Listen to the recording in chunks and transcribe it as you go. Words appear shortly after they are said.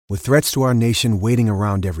With threats to our nation waiting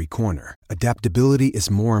around every corner, adaptability is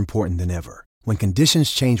more important than ever. When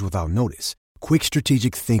conditions change without notice, quick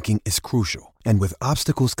strategic thinking is crucial. And with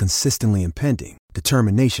obstacles consistently impending,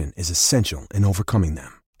 determination is essential in overcoming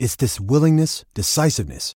them. It's this willingness,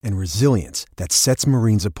 decisiveness, and resilience that sets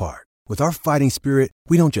Marines apart. With our fighting spirit,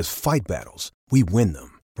 we don't just fight battles, we win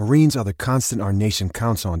them. Marines are the constant our nation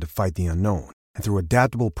counts on to fight the unknown. And through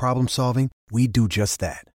adaptable problem solving, we do just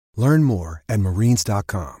that. Learn more at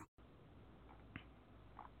marines.com.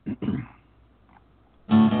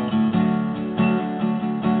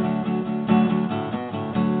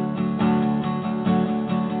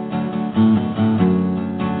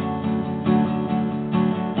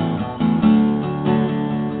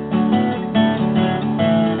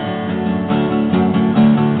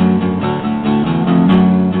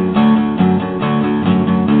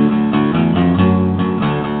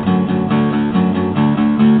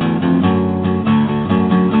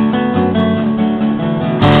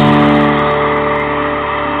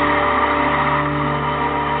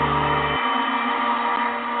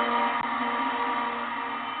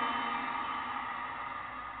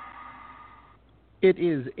 It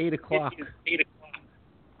is 8 o'clock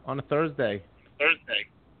on a Thursday.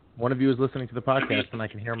 One of you is listening to the podcast, and I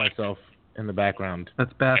can hear myself in the background.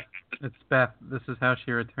 That's Beth. It's Beth. This is how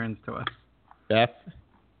she returns to us. Beth?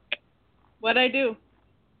 What'd I do?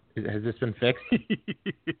 Has this been fixed?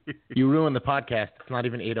 You ruined the podcast. It's not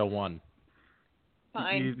even 8:01.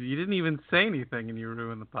 Fine. You didn't even say anything, and you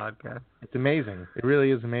ruined the podcast. It's amazing. It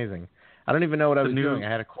really is amazing. I don't even know what I was doing. I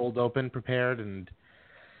had a cold open prepared, and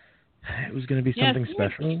it was going to be something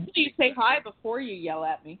special. You say hi before you yell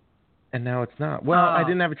at me. And now it's not. Well, I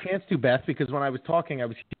didn't have a chance to, Beth, because when I was talking, I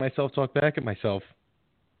was hearing myself talk back at myself.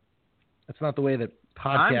 That's not the way that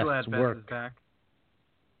podcasts I'm glad work. Beth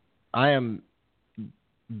is back.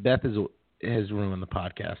 Beth has ruined the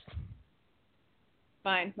podcast.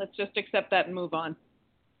 Fine. Let's just accept that and move on.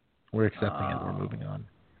 We're accepting it. We're moving on.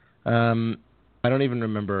 I don't even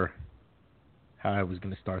remember how I was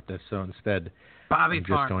going to start this, so instead, I'm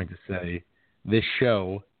just going to say this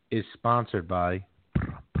show is sponsored by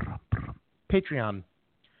Patreon. If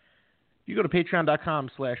you go to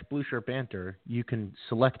patreon.com/blueshirtbanter, you can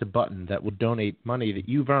select a button that will donate money that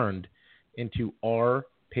you've earned into our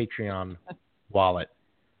Patreon wallet.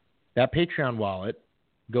 That Patreon wallet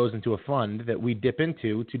goes into a fund that we dip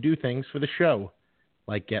into to do things for the show,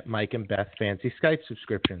 like get Mike and Beth fancy Skype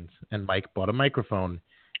subscriptions. And Mike bought a microphone,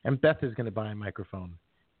 and Beth is going to buy a microphone.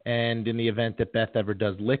 And in the event that Beth ever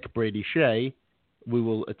does lick Brady Shea, we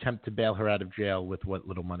will attempt to bail her out of jail with what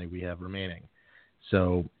little money we have remaining.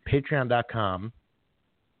 So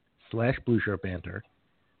patreon.com/blueshirtbanter.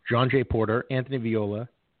 John J. Porter, Anthony Viola,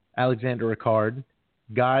 Alexander Ricard,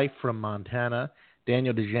 Guy from Montana,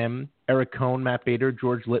 Daniel DeGem, Eric Cohn, Matt Bader,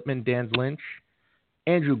 George Littman, Dan Lynch,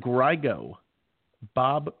 Andrew Grigo,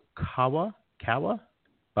 Bob Kawa?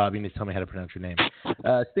 Bob, you need to tell me how to pronounce your name.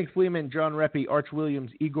 Stink Fleeman, John Reppy, Arch Williams,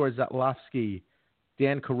 Igor Zatlowski,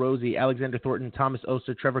 Dan Carosi, Alexander Thornton, Thomas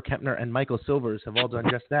Oster, Trevor Kempner, and Michael Silvers have all done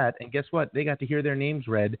just that. And guess what? They got to hear their names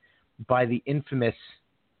read by the infamous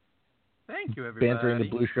Thank you, everybody. Bantering the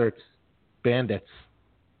Blue Shirts Bandits,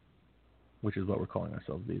 which is what we're calling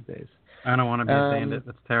ourselves these days. I don't want to be a bandit.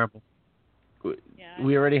 That's terrible.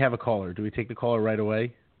 We already have a caller. Do we take the caller right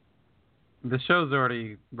away? The show's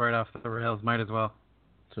already right off the rails. Might as well.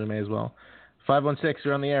 So we may as well. 516,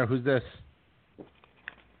 you're on the air. Who's this?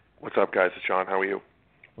 What's up, guys? It's John. How are you?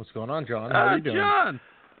 What's going on, John? How are you doing? John!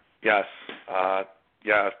 Yes.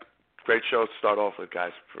 Great show to start off with,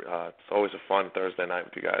 guys. It's always a fun Thursday night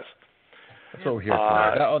with you guys. That's what we're here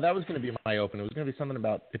for. That was going to be my open. It was going to be something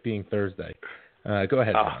about it being Thursday. Go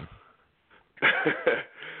ahead, John.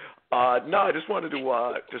 No, I just wanted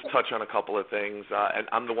to just touch on a couple of things. And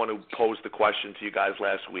I'm the one who posed the question to you guys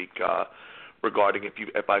last week regarding if you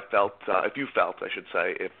felt,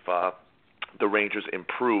 if the Rangers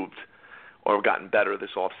improved or gotten better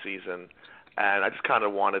this off season. And I just kind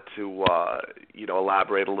of wanted to,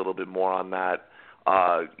 elaborate a little bit more on that.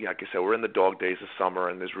 Like I said, we're in the dog days of summer,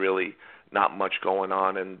 and there's really not much going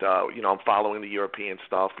on. And, I'm following the European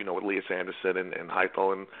stuff, with Elias Anderson and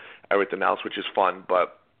Heifel and everything else, which is fun.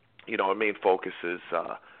 But, our main focus is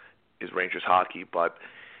Rangers hockey. But,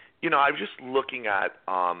 I was just looking at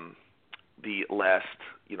the last,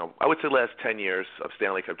 I would say last 10 years of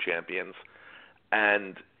Stanley Cup champions.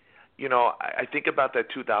 And, I think about that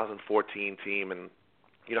 2014 team and,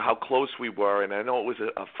 how close we were. And I know it was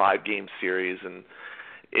a 5-game series. And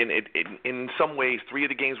in some ways, 3 of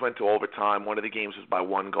the games went to overtime. 1 of the games was by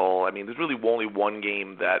 1 goal. I mean, there's really only 1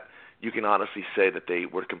 game that you can honestly say that they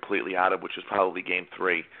were completely out of, which was probably Game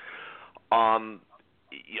 3.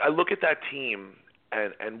 I look at that team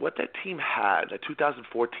and what that team had, that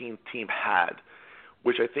 2014 team had,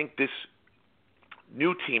 which I think this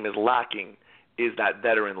new team is lacking, is that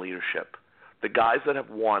veteran leadership. The guys that have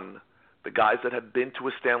won, the guys that have been to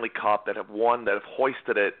a Stanley Cup, that have won, that have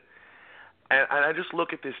hoisted it. And I just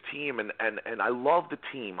look at this team, and I love the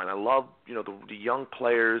team, and I love, the young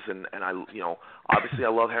players, and I, obviously I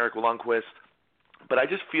love Henrik Lundqvist, but I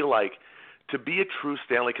just feel like to be a true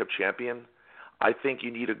Stanley Cup champion, I think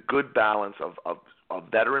you need a good balance of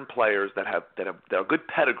veteran players that have good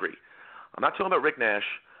pedigree. I'm not talking about Rick Nash.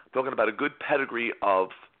 I'm talking about a good pedigree of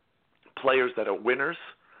players that are winners,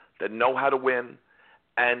 that know how to win,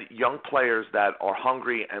 and young players that are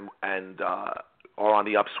hungry and are on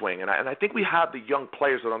the upswing. And I think we have the young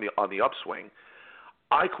players that are on the upswing.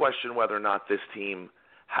 I question whether or not this team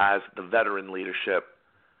has the veteran leadership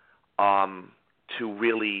to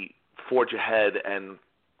really forge ahead and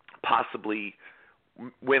possibly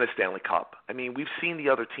win a Stanley Cup. I mean, we've seen the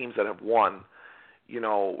other teams that have won,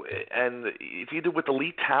 and it's either with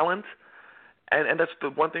elite talent, and that's the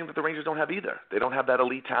one thing that the Rangers don't have either. They don't have that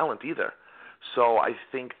elite talent either. So I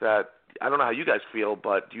think that, I don't know how you guys feel,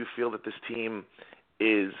 but do you feel that this team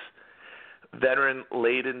is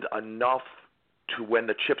veteran-laden enough to, when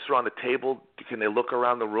the chips are on the table, can they look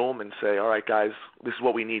around the room and say, all right, guys, this is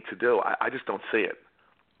what we need to do? I just don't see it.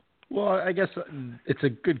 Well, I guess it's a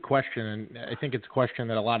good question, and I think it's a question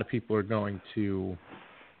that a lot of people are going to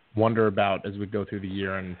wonder about as we go through the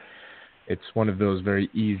year, and it's one of those very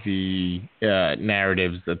easy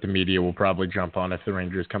narratives that the media will probably jump on if the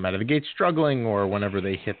Rangers come out of the gate struggling or whenever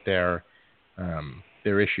they hit their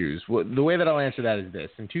issues. Well, the way that I'll answer that is this.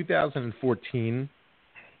 In 2014,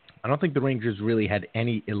 I don't think the Rangers really had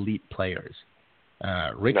any elite players.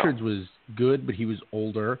 Richards was good, but he was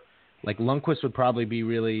older. Like Lundqvist would probably be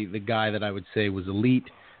really the guy that I would say was elite.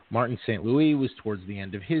 Martin St. Louis was towards the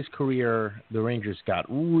end of his career. The Rangers got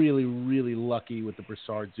really, really lucky with the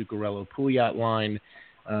Brassard, Zuccarello, Pouliot line.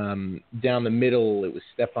 Down the middle, it was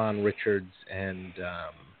Stefan, Richards, and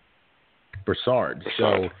Brassard.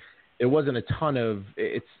 So it wasn't a ton of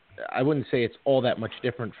 – I wouldn't say it's all that much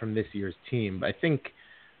different from this year's team. But I think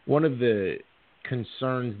one of the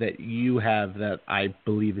concerns that you have that I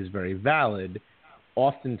believe is very valid –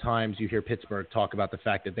 oftentimes you hear Pittsburgh talk about the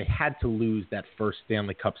fact that they had to lose that first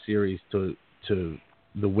Stanley Cup series to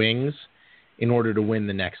the Wings in order to win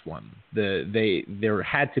the next one. There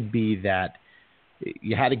had to be that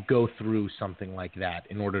you had to go through something like that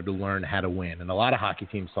in order to learn how to win. And a lot of hockey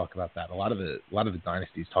teams talk about that. A lot of the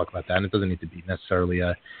dynasties talk about that. And it doesn't need to be necessarily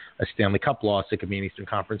a Stanley Cup loss. It could be an Eastern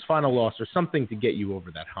Conference final loss or something to get you over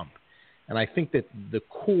that hump. And I think that the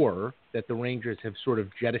core that the Rangers have sort of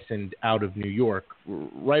jettisoned out of New York,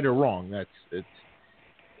 right or wrong, it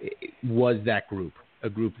was that group, a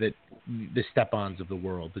group that the Stepans of the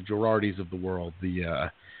world, the Girardis of the world,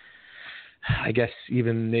 I guess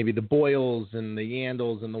even maybe the Boyles and the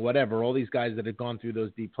Yandles and the whatever, all these guys that have gone through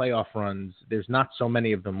those deep playoff runs, there's not so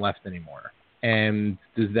many of them left anymore. And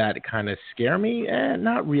does that kind of scare me?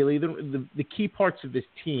 Not really. The key parts of this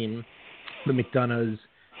team, the McDonoughs,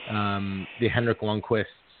 the Henrik Lundqvists,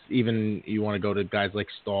 even you want to go to guys like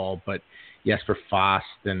Stahl, but Jesper Fast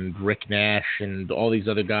and Rick Nash and all these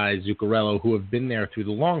other guys, Zuccarello, who have been there through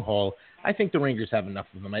the long haul, I think the Rangers have enough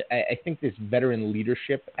of them. I think this veteran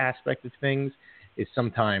leadership aspect of things is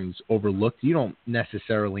sometimes overlooked. You don't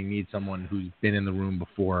necessarily need someone who's been in the room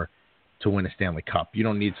before to win a Stanley Cup. You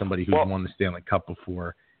don't need somebody who's won the Stanley Cup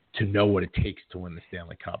before to know what it takes to win the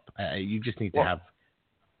Stanley Cup. You just need to have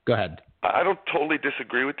 – go ahead. I don't totally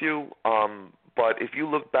disagree with you, but if you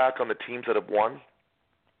look back on the teams that have won,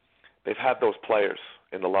 they've had those players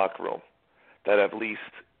in the locker room that have at least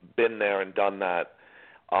been there and done that.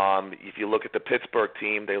 If you look at the Pittsburgh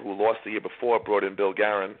team, who lost the year before, brought in Bill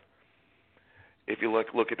Guerin. If you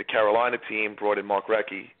look at the Carolina team, brought in Mark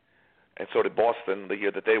Recchi. And so did Boston the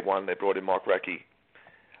year that they won. They brought in Mark Recchi.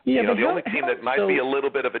 Yeah, the only team that might be a little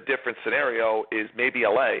bit of a different scenario is maybe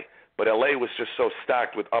L.A., but L.A. was just so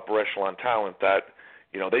stacked with upper echelon talent that,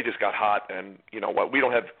 they just got hot. And, we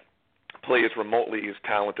don't have players remotely as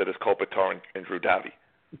talented as Kopitar and Drew Doughty.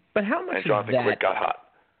 But how much and Jonathan Quick got hot.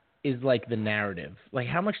 Is like the narrative. Like,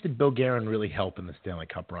 how much did Bill Guerin really help in the Stanley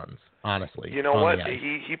Cup runs, honestly? You know what?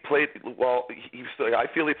 He played – well, I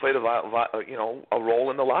feel he played a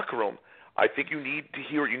role in the locker room. I think you need to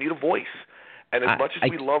hear – you need a voice. And as much as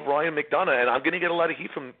we love Ryan McDonough, and I'm going to get a lot of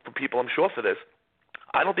heat from people, I'm sure, for this,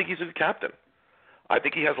 I don't think he's a good captain. I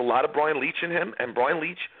think he has a lot of Brian Leetch in him, and Brian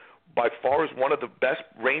Leetch, by far, is one of the best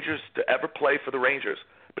Rangers to ever play for the Rangers,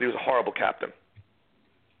 but he was a horrible captain.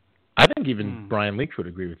 I think even Brian Leach would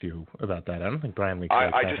agree with you about that. I don't think Brian Leach.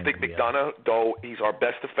 I just think McDonough, though he's our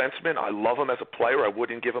best defenseman, I love him as a player. I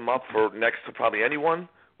wouldn't give him up for next to probably anyone,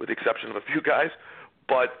 with the exception of a few guys.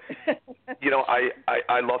 But,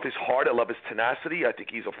 I love his heart. I love his tenacity. I think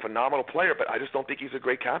he's a phenomenal player, but I just don't think he's a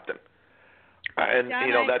great captain. And,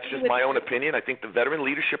 that's just my own opinion. I think the veteran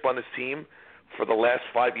leadership on this team for the last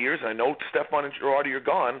 5 years, and I know Stepan and Girardi are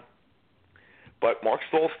gone, but Mark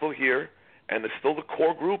Stoll's still here, and there's still the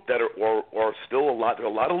core group that are still there are a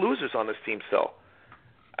lot of losers on this team still.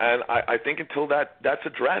 And I think until that's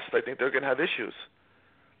addressed, I think they're going to have issues.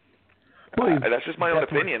 Well, that's just my own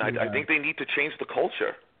opinion. I think they need to change the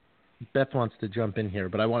culture. Beth wants to jump in here,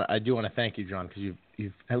 but I do want to thank you, John, because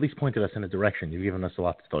you've at least pointed us in a direction. You've given us a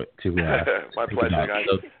lot to my pleasure, guys.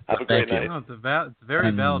 So, have a great night. No, it's a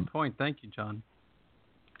very valid point. Thank you, John.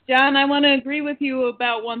 John, I want to agree with you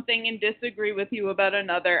about one thing and disagree with you about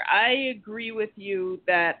another. I agree with you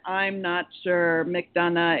that I'm not sure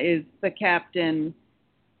McDonough is the captain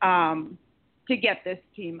to get this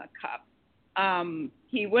team a cup.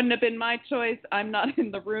 He wouldn't have been my choice. I'm not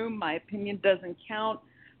in the room. My opinion doesn't count.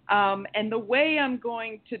 And the way I'm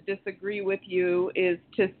going to disagree with you is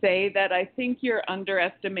to say that I think you're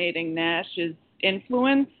underestimating Nash's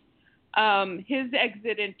influence. His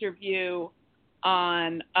exit interview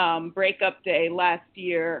on breakup day last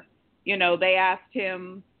year, they asked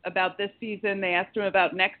him about this season, they asked him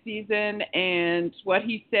about next season, and what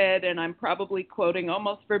he said, and I'm probably quoting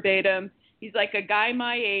almost verbatim, he's like, a guy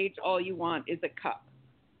my age, all you want is a cup.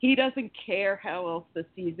 He doesn't care how else the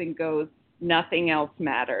season goes. Nothing else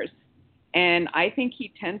matters. And I think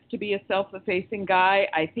he tends to be a self-effacing guy.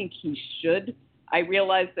 I think he should. I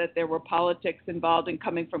realize that there were politics involved in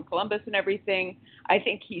coming from Columbus and everything. I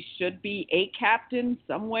think he should be a captain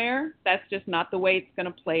somewhere. That's just not the way it's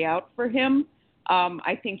going to play out for him.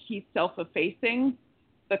 I think he's self-effacing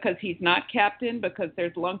because he's not captain, because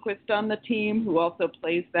there's Lundqvist on the team who also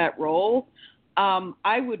plays that role.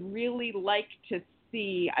 I would really like to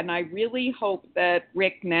see, and I really hope that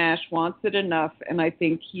Rick Nash wants it enough, and I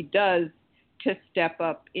think he does, to step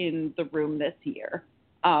up in the room this year.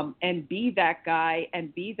 And be that guy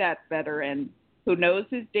and be that veteran who knows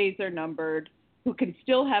his days are numbered, who can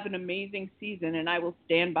still have an amazing season, and I will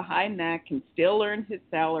stand behind that, can still earn his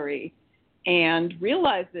salary, and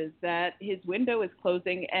realizes that his window is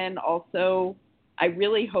closing, and also I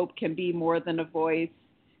really hope can be more than a voice.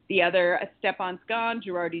 The other, Stepan's gone,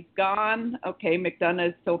 Girardi's gone, okay, McDonough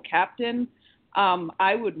is still captain.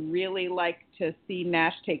 I would really like to see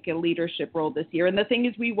Nash take a leadership role this year. And the thing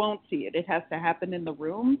is, we won't see it. It has to happen in the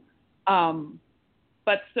room.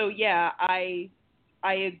 But so, yeah, I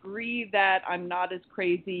agree that I'm not as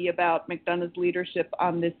crazy about McDonough's leadership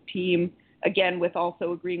on this team. Again, with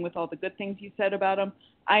also agreeing with all the good things you said about him.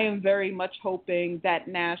 I am very much hoping that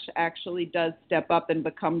Nash actually does step up and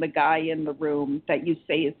become the guy in the room that you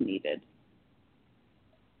say is needed.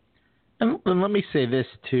 And let me say this,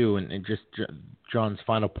 too, and just John's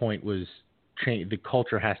final point was the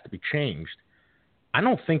culture has to be changed. I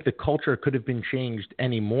don't think the culture could have been changed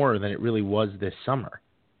any more than it really was this summer.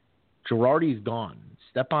 Girardi's gone.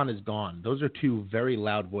 Stepan is gone. Those are two very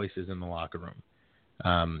loud voices in the locker room.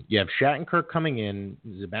 You have Shattenkirk coming in.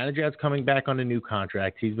 Zibanejad's coming back on a new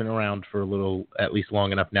contract. He's been around for a little, at least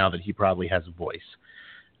long enough now that he probably has a voice.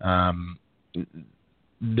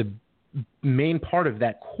 The main part of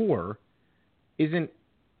that core isn't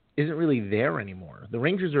really there anymore. The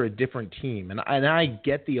Rangers are a different team, and I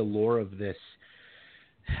get the allure of this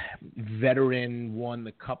veteran, won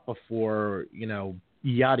the cup before,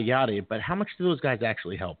 yada yada. But how much do those guys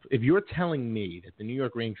actually help? If you're telling me that the New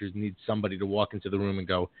York Rangers need somebody to walk into the room and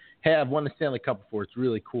go, "Hey, I've won the Stanley Cup before. It's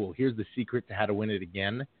really cool. Here's the secret to how to win it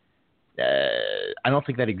again," I don't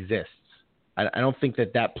think that exists. I don't think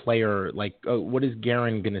that player, what is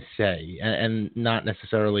Guerin going to say? And not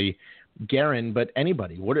necessarily Guerin, but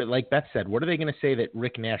anybody. Like Beth said, what are they going to say that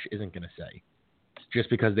Rick Nash isn't going to say just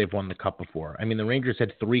because they've won the cup before? I mean, the Rangers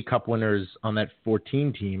had 3 cup winners on that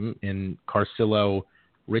 14 team in Carcillo,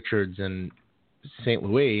 Richards, and St.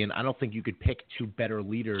 Louis, and I don't think you could pick 2 better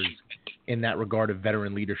leaders in that regard of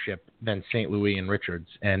veteran leadership than St. Louis and Richards.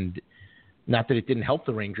 And not that it didn't help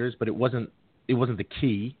the Rangers, but it wasn't the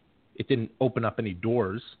key. It didn't open up any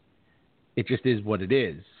doors. It just is what it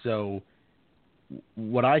is. So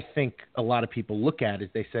what I think a lot of people look at is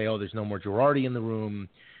they say, oh, there's no more Girardi in the room.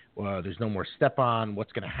 There's no more Stepan.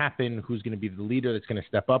 What's going to happen? Who's going to be the leader that's going to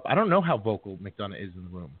step up? I don't know how vocal McDonough is in the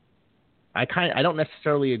room. I don't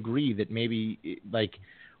necessarily agree that maybe,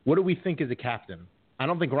 what do we think is a captain? I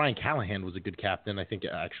don't think Ryan Callahan was a good captain. I think,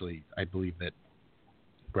 I believe that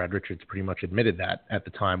Brad Richards pretty much admitted that at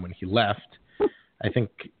the time when he left. I think,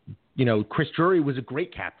 Chris Drury was a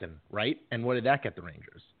great captain, right? And what did that get the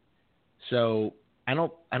Rangers? So I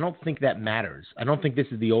don't think that matters. I don't think this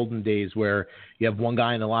is the olden days where you have one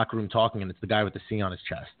guy in the locker room talking and it's the guy with the C on his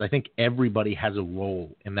chest. I think everybody has a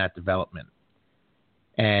role in that development.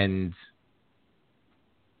 And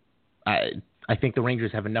I think the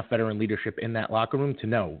Rangers have enough veteran leadership in that locker room to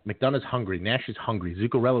know McDonough's hungry, Nash is hungry,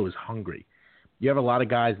 Zuccarello is hungry. You have a lot of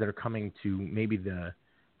guys that are coming to maybe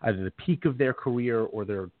either the peak of their career or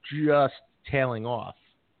they're just tailing off.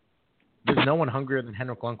 There's no one hungrier than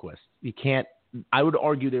Henrik Lundqvist. I would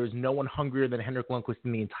argue there is no one hungrier than Henrik Lundqvist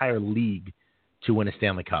in the entire league to win a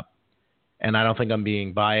Stanley Cup. And I don't think I'm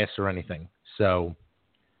being biased or anything. So,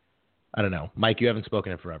 I don't know. Mike, you haven't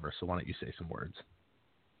spoken in forever, so why don't you say some words?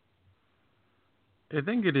 I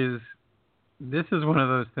think this is one of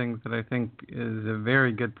those things that I think is a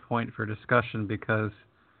very good point for discussion because,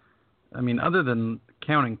 I mean, other than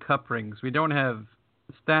counting cup rings, we don't have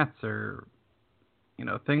stats or,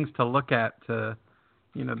 things to look at to,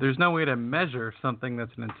 there's no way to measure something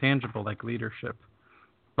that's an intangible like leadership.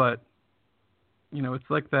 But, it's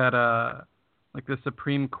like that, like the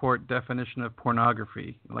Supreme Court definition of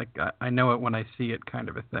pornography. Like, I know it when I see it kind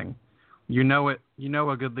of a thing. You know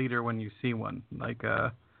a good leader when you see one. Like,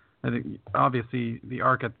 I think obviously the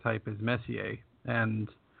archetype is Messier, and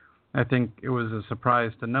I think it was a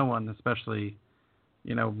surprise to no one, especially,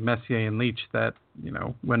 Messier and Leach, that,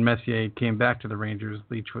 when Messier came back to the Rangers,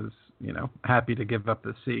 Leach was, happy to give up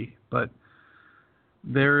the C. But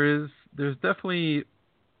there's definitely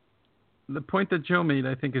the point that Joe made,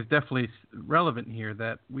 I think, is definitely relevant here,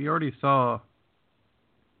 that we already saw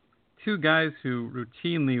two guys who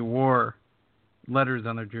routinely wore letters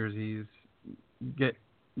on their jerseys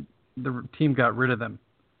the team got rid of them.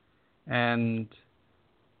 And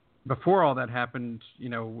before all that happened,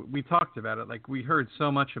 we talked about it. Like, we heard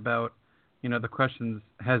so much about, the questions,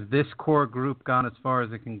 has this core group gone as far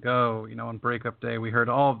as it can go? On breakup day, we heard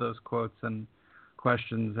all of those quotes and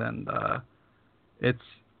questions. And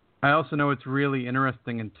I also know it's really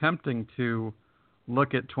interesting and tempting to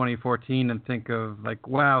look at 2014 and think of, like,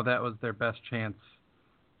 wow, that was their best chance.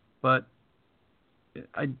 But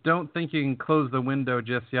I don't think you can close the window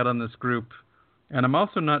just yet on this group. And I'm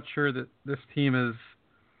also not sure that this team is,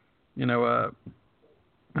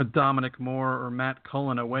 a Dominic Moore or Matt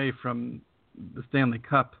Cullen away from the Stanley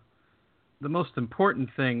Cup. The most important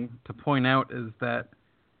thing to point out is that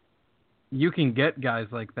you can get guys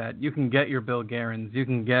like that. You can get your Bill Guerins. You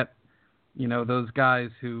can get, those guys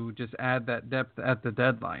who just add that depth at the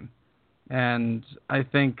deadline. And I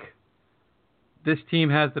think this team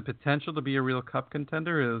has the potential to be a real cup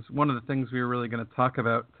contender. Is one of the things we were really going to talk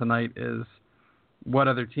about tonight is what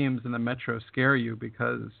other teams in the Metro scare you,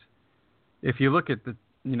 because if you look at the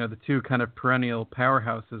two kind of perennial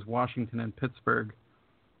powerhouses, Washington and Pittsburgh,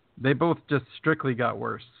 they both just strictly got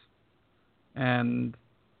worse. And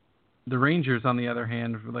the Rangers, on the other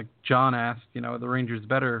hand, like John asked, the Rangers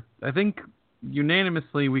better. I think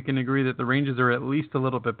unanimously we can agree that the Rangers are at least a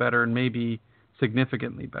little bit better and maybe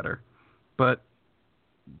significantly better. But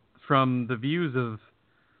from the views of,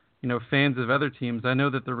 fans of other teams, I know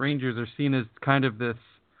that the Rangers are seen as kind of this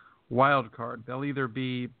wild card. They'll either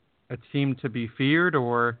be a team to be feared,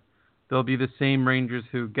 or they'll be the same Rangers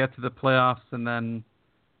who get to the playoffs and then,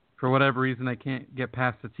 for whatever reason, they can't get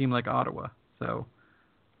past a team like Ottawa. So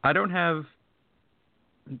I don't have,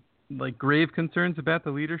 like, grave concerns about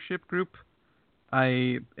the leadership group.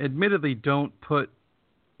 I admittedly don't put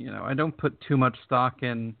too much stock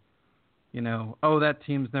in, that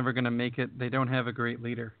team's never going to make it. They don't have a great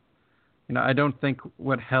leader. I don't think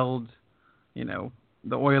what held,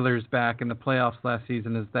 the Oilers back in the playoffs last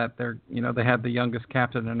season is that they had the youngest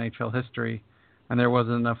captain in NHL history, and there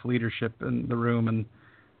wasn't enough leadership in the room. And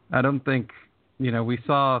I don't think, we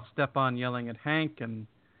saw Stepan yelling at Hank, and,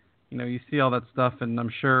 you see all that stuff, and I'm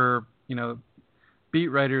sure, beat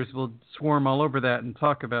writers will swarm all over that and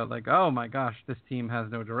talk about, like, oh my gosh, this team has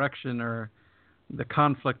no direction, or the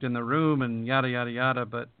conflict in the room, and yada, yada, yada.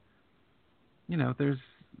 But, there's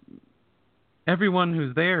everyone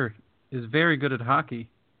who's there is very good at hockey.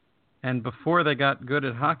 And before they got good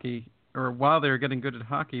at hockey, or while they were getting good at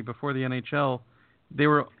hockey before the NHL, they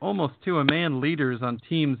were almost to a man leaders on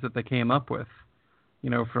teams that they came up with,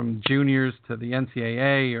 from juniors to the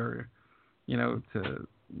NCAA or, to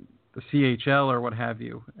the CHL or what have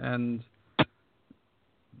you. And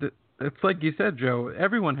it's like you said, Joe,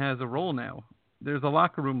 everyone has a role now. There's a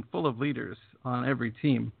locker room full of leaders on every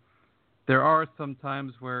team. There are some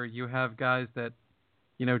times where you have guys that,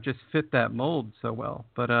 just fit that mold so well.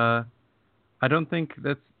 But I don't think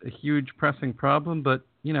that's a huge pressing problem. But,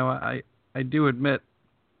 I do admit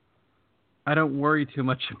I don't worry too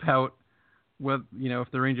much about what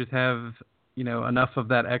if the Rangers have enough of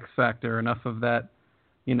that X factor, enough of that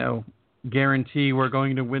guarantee we're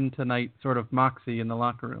going to win tonight sort of moxie in the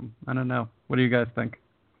locker room. I don't know. What do you guys think?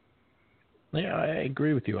 Yeah, I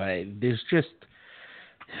agree with you. There's just,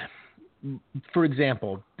 for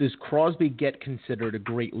example, does Crosby get considered a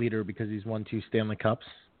great leader because he's won 2 Stanley Cups?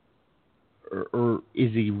 Or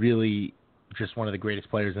is he really just one of the greatest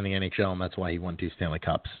players in the NHL, and that's why he won 2 Stanley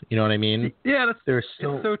Cups? You know what I mean? Yeah, it's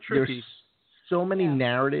so tricky. There's so many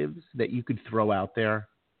narratives that you could throw out there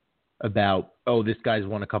about, oh, this guy's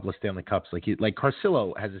won a couple of Stanley Cups. Like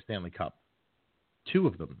Carcillo has a Stanley Cup. 2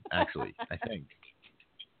 of them, actually, I think.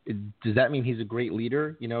 Does that mean he's a great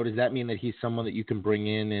leader? Does that mean that he's someone that you can bring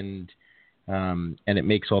in and it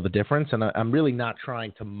makes all the difference? And I'm really not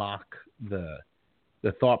trying to mock the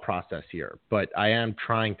thought process here, but I am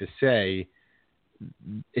trying to say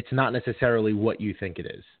it's not necessarily what you think it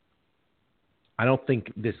is. I don't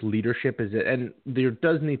think this leadership is it, and there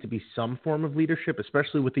does need to be some form of leadership,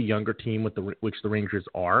 especially with the younger team, which the Rangers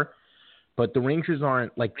are. But the Rangers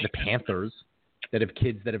aren't like the Panthers that have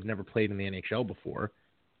kids that have never played in the NHL before.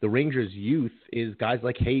 The Rangers' youth is guys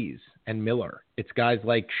like Hayes and Miller. It's guys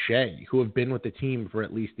like Shea, who have been with the team for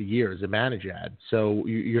at least a year, Zibanejad. So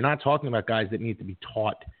you're not talking about guys that need to be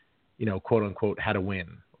taught, quote unquote, how to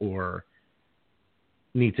win, or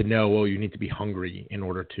need to know, you need to be hungry in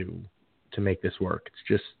order to make this work. It's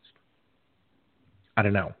just, I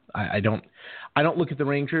don't know. I don't look at the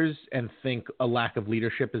Rangers and think a lack of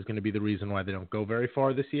leadership is going to be the reason why they don't go very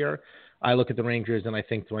far this year. I look at the Rangers and I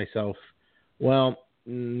think to myself, well,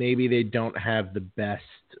 maybe they don't have the best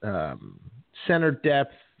center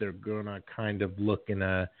depth. They're going to kind of look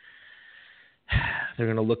they're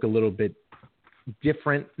going to look a little bit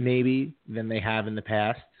different maybe than they have in the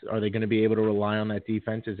past. Are they going to be able to rely on that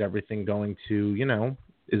defense? Is everything going to,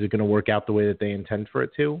 is it going to work out the way that they intend for it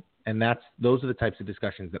to? And those are the types of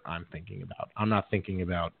discussions that I'm thinking about. I'm not thinking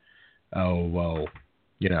about, they don't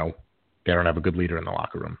have a good leader in the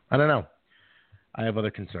locker room. I don't know. I have other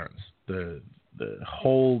concerns. The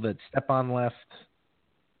hole that Stepan left,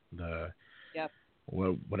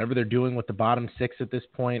 whatever they're doing with the bottom 6 at this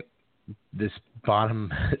point, this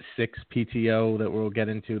bottom 6 PTO that we'll get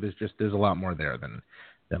into, there's a lot more there than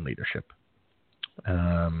leadership.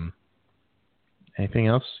 Anything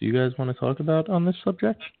else you guys want to talk about on this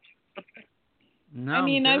subject? No.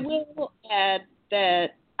 I will add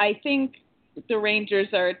that I think the Rangers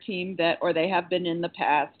are a team or they have been in the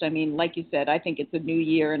past. Like you said, I think it's a new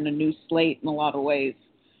year and a new slate in a lot of ways.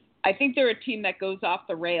 I think they're a team that goes off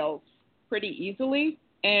the rails pretty easily.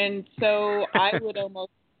 And so I would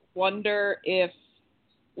almost wonder if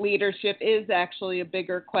leadership is actually a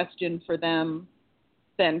bigger question for them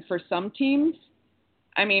than for some teams.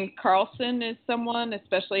 Carlson is someone,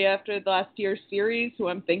 especially after the last year's series, who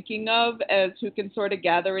I'm thinking of as who can sort of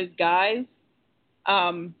gather his guys,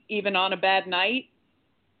 even on a bad night,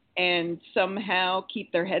 and somehow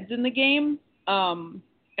keep their heads in the game.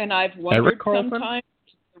 And I've wondered sometimes.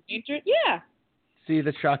 Yeah. See,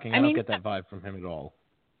 that's shocking. I don't get that vibe from him at all.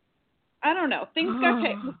 I don't know. Things got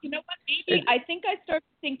you know what? Maybe I think I started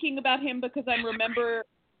thinking about him because I'm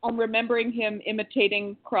remembering him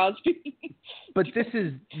imitating Crosby. But this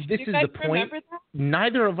is the point.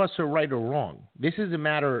 Neither of us are right or wrong. This is a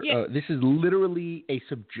matter. This is literally a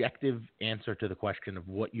subjective answer to the question of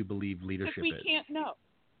what you believe leadership is. We can't know.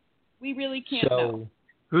 We really can't know.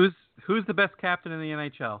 Who's the best captain in the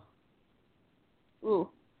NHL? Ooh.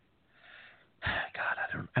 God,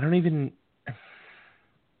 I don't even.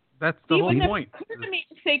 That's the whole point. It occurred to me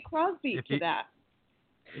to say Crosby to that.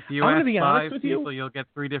 If you ask 5 people, you'll get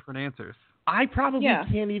 3 different answers. I probably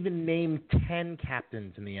can't even name 10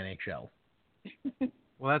 captains in the NHL.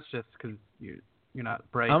 Well, that's just because you're not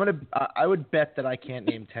bright. I would bet that I can't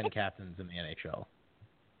name 10 captains in the NHL.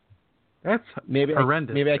 That's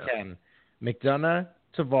horrendous. Maybe I can. McDonough,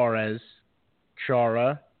 Tavares,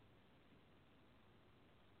 Chara,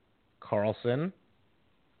 Carlson,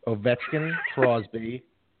 Ovechkin, Crosby.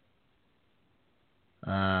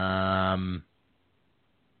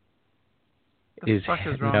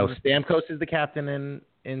 Stamkos is the captain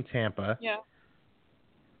in Tampa. Yeah.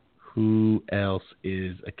 Who else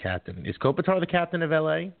is a captain? Is Kopitar the captain of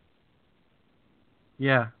LA?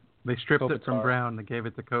 Yeah, they stripped it from Brown. They gave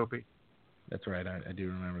it to Kopi. That's right. I do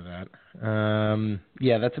remember that.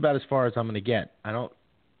 Yeah, that's about as far as I'm going to get.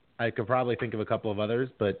 I could probably think of a couple of others,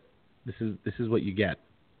 but this is what you get.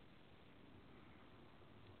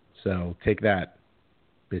 So take that,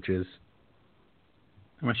 bitches.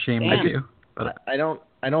 I'm ashamed of you. But I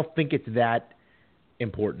don't think it's that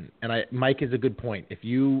important. And Mike is a good point. If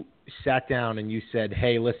you sat down and you said,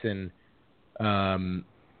 "Hey, listen,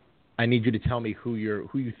 I need you to tell me who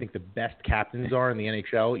you think the best captains are in the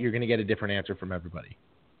NHL. You're going to get a different answer from everybody.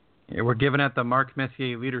 Yeah, we're giving out the Marc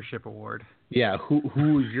Messier Leadership Award. Yeah,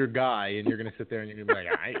 who's your guy? And you're going to sit there and you're going to be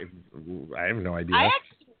like, I have no idea. I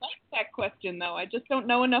actually like that question, though. I just don't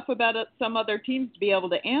know enough about some other teams to be able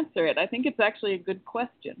to answer it. I think it's actually a good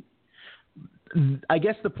question. I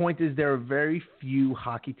guess the point is there are very few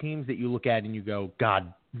hockey teams that you look at and you go,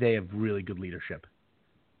 God, they have really good leadership.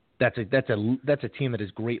 That's a team that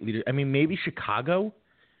has great leadership. I mean, maybe Chicago,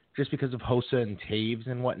 just because of Hossa and Taves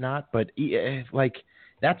and whatnot, but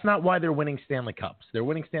that's not why they're winning Stanley Cups. They're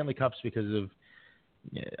winning Stanley Cups because of,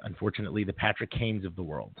 unfortunately, the Patrick Kanes of the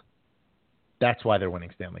world. That's why they're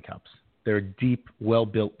winning Stanley Cups. They're a deep,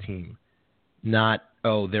 well-built team, not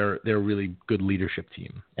they're a really good leadership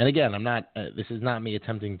team. And again, I'm not. This is not me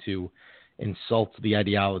attempting to insult the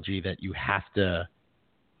ideology that you have to,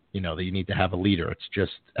 that you need to have a leader. It's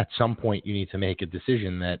just at some point you need to make a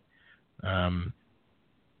decision that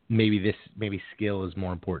maybe skill is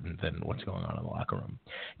more important than what's going on in the locker room.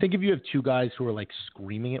 I think if you have two guys who are like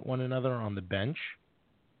screaming at one another on the bench,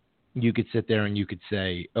 you could sit there and you could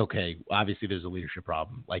say, okay, obviously there's a leadership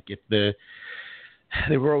problem. Like if there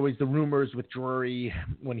were always the rumors with Drury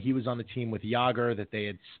when he was on the team with Jágr that they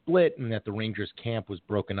had split and that the Rangers camp was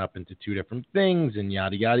broken up into two different things and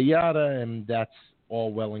yada, yada, yada. And that's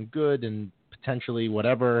all well and good and potentially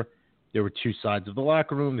whatever. There were two sides of the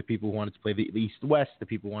locker room, the people who wanted to play the East-West, the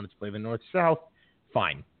people who wanted to play the North-South.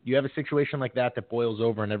 Fine. You have a situation like that boils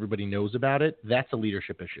over and everybody knows about it. That's a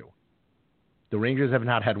leadership issue. The Rangers have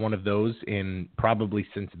not had one of those in probably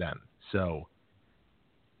since then. So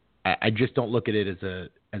I just don't look at it as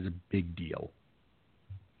a big deal.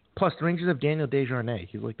 Plus, the Rangers have Daniel Desjardins.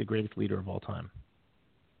 He's like the greatest leader of all time.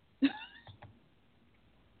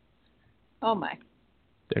 Oh, my.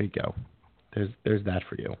 There you go. There's that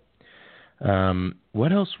for you.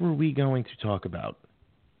 What else were we going to talk about?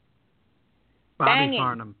 Bobby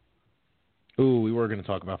Farnham. Ooh, we were going to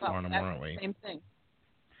talk about Farnham, weren't we? Same thing.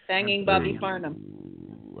 Banging Bobby Farnham.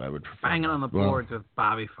 I would prefer banging on the boards with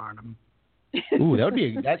Bobby Farnham. Ooh, that would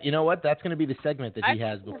be you know what? That's going to be the segment that he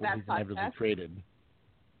has before he's inevitably traded.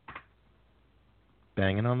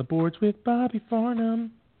 Banging on the boards with Bobby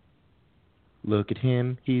Farnham. Look at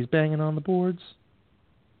him, he's banging on the boards.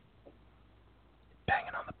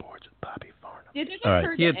 Banging on the boards with Bobby Farnham. Did it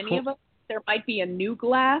occur to any of us there might be a new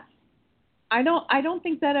glass? I don't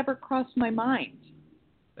think that ever crossed my mind.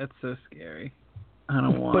 That's so scary. I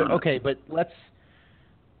don't want. But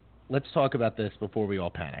let's talk about this before we all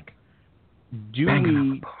panic. Do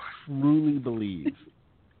we truly believe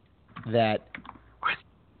that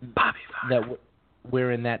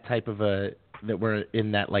we're in that type of that we're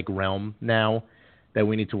in that like realm now that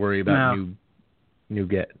we need to worry about new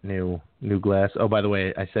glass? Oh, by the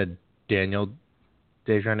way, I said Daniel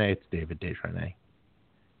Desjardins. It's David Desjardins.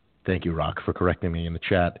 Thank you, Rock, for correcting me in the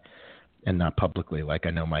chat and not publicly, like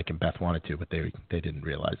I know Mike and Beth wanted to, but they didn't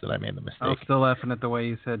realize that I made the mistake. I was still laughing at the way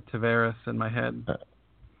you said Tavares in my head.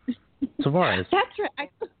 Tavares. That's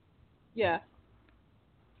right. Yeah.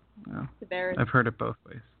 No, Tavares. I've heard it both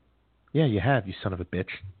ways. Yeah, you have, you son of a bitch.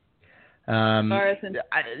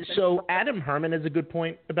 So Adam Herman has a good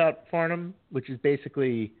point about Farnham, which is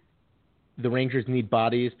basically the Rangers need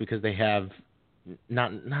bodies because they have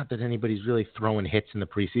not that anybody's really throwing hits in the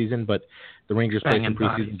preseason, but the Rangers play some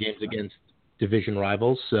preseason games against division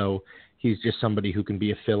rivals, so he's just somebody who can be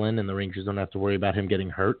a fill-in, and the Rangers don't have to worry about him getting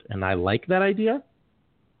hurt, and I like that idea.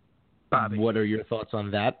 Bobby. What are your thoughts on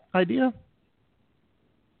that idea?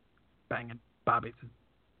 Banging Bobby's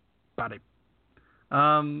body.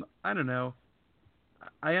 I don't know.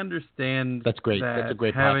 I understand. That's great. That's a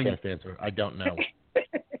great podcast answer. I don't know.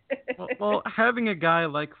 well, having a guy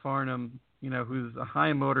like Farnham, who's a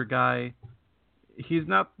high motor guy, he's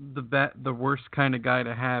not the worst kind of guy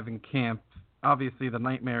to have in camp. Obviously, the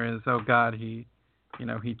nightmare is, oh God, he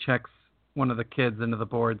checks one of the kids into the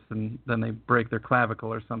boards and then they break their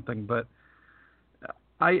clavicle or something. But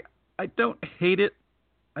I don't hate it.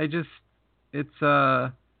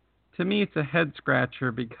 To me, it's a head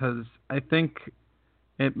scratcher because I think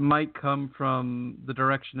it might come from the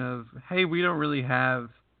direction of, hey, we don't really have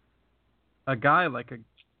a guy like a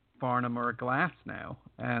Farnham or a Glass now.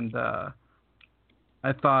 And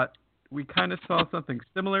I thought we kind of saw something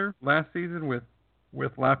similar last season with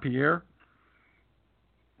Lapierre,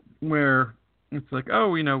 where it's like, oh,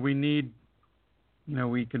 we need,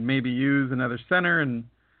 we could maybe use another center and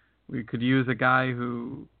we could use a guy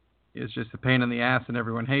who is just a pain in the ass and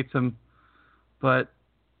everyone hates him. But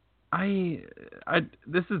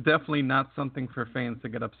this is definitely not something for fans to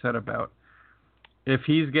get upset about. If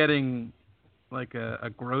he's getting like a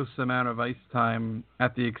gross amount of ice time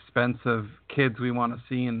at the expense of kids we want to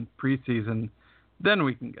see in preseason, then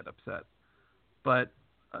we can get upset. But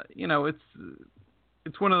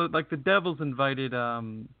it's one of the Devils invited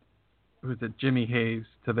Jimmy Hayes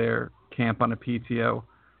to their camp on a PTO,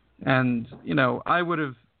 and I would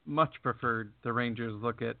have much preferred the Rangers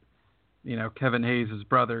look at Kevin Hayes'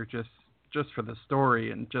 brother just for the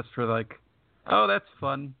story and just for oh, that's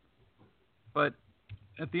fun. But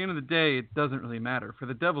at the end of the day, it doesn't really matter. For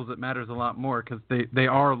the Devils, it matters a lot more because they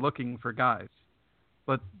are looking for guys.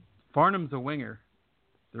 But Farnham's a winger.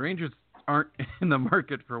 The Rangers aren't in the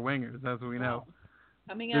market for wingers, as we know.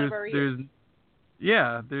 Coming out of our ears.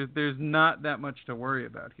 There's not that much to worry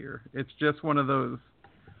about here. It's just one of those.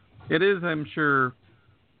 It is, I'm sure,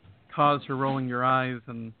 cause for rolling your eyes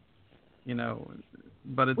and,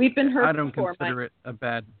 but it's, we've been hurt I don't before, consider Mike. it a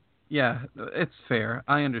bad. Yeah, it's fair.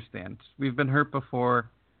 I understand. We've been hurt before.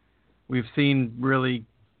 We've seen really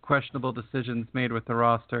questionable decisions made with the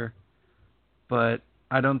roster, but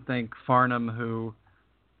I don't think Farnham, who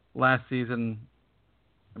last season,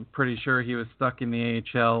 I'm pretty sure he was stuck in the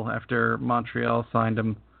AHL after Montreal signed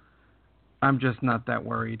him. I'm just not that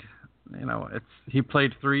worried. He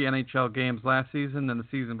played 3 NHL games last season, and the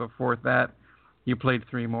season before that, he played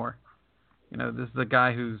 3 more. This is a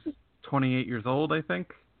guy who's 28 years old, I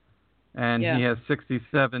think, and he has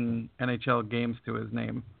 67 NHL games to his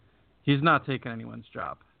name. He's not taking anyone's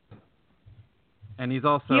job. And he's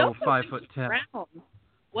also 5'10".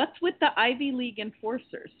 What's with the Ivy League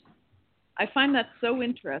enforcers? I find that so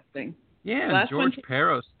interesting. Yeah, and George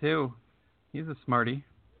Peros, too. He's a smarty.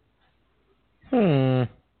 That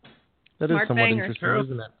is Smart somewhat banger. interesting,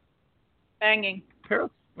 isn't it? Banging. Peros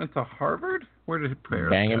went to Harvard? Where did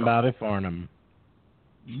Peros Banging go? Bobby Farnham.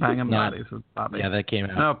 Banging Bodies with Bobby. Yeah, that came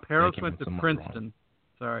out. No, Peros went to somewhat Princeton. wrong.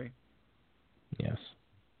 Sorry. Yes.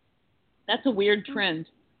 That's a weird trend.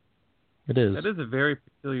 It is. That is a very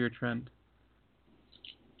peculiar trend.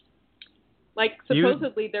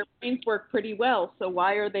 Supposedly their brains work pretty well, so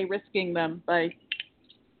why are they risking them by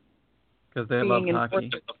because they being love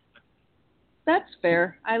enforced? hockey. That's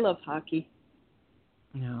fair. I love hockey.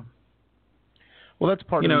 Yeah. Well, that's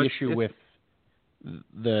part of the issue with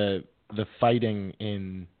the fighting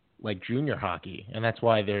in junior hockey, and that's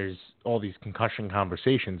why there's all these concussion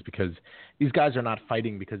conversations, because these guys are not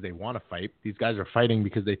fighting because they want to fight. These guys are fighting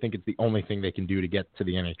because they think it's the only thing they can do to get to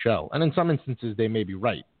the NHL, and in some instances they may be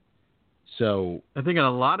right. So I think in a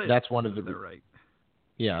lot of that's one of the they're right.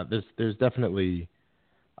 Yeah, there's definitely,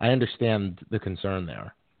 I understand the concern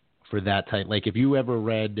there for that type. If you ever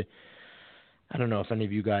read, I don't know if any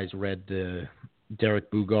of you guys read the Derek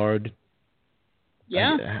Bugard.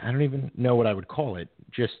 Yeah. I don't even know what I would call it.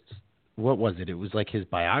 Just, what was it? It was his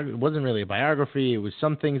biography. It wasn't really a biography. It was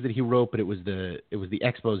some things that he wrote, but it was the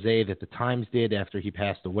expose that the Times did after he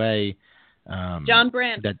passed away. John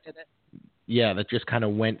Brand did it. Yeah, that just kind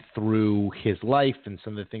of went through his life and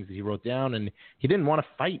some of the things that he wrote down. And he didn't want to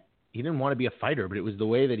fight. He didn't want to be a fighter, but it was the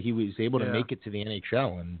way that he was able to make it to the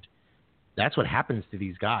NHL. And that's what happens to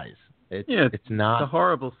these guys. It's not. It's a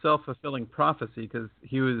horrible self-fulfilling prophecy, because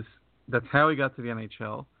that's how he got to the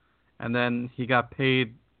NHL. And then he got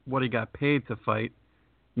paid what he got paid to fight.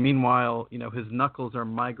 Meanwhile, his knuckles are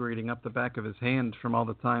migrating up the back of his hand from all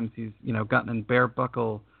the times he's, gotten in bare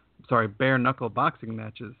knuckle boxing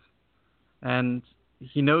matches. And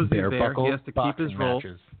he knows he's there. He has to keep his role.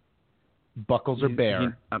 Matches. Buckles are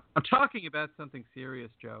bare. I'm talking about something serious,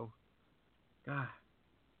 Joe. God.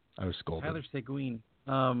 I was scolded. Tyler Seguin.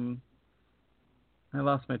 I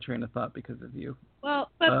lost my train of thought because of you. Well,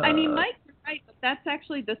 but Mike, you're right. But that's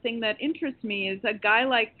actually the thing that interests me is a guy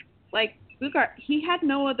like Bugard. He had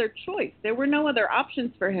no other choice. There were no other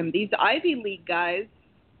options for him. These Ivy League guys,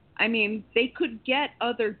 they could get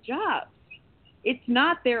other jobs. It's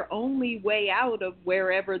not their only way out of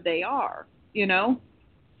wherever they are,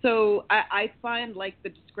 So I find the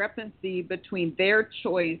discrepancy between their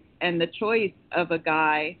choice and the choice of a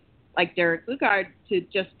guy like Derek Bugard to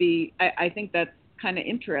just be, I think that's kind of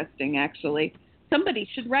interesting, actually. Somebody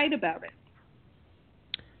should write about it.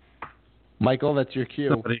 Michael, that's your cue.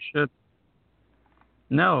 Somebody should.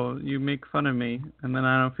 No, you make fun of me, and then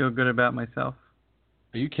I don't feel good about myself.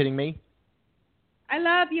 Are you kidding me? I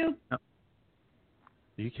love you. No.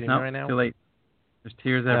 Are you kidding me right now? Too late. There's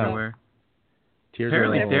tears everywhere. Tears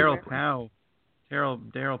Apparently, everywhere.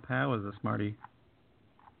 Daryl Powell is a smarty.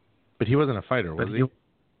 But he wasn't a fighter, was he?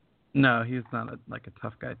 No, he's not a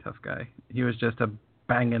tough guy. He was just a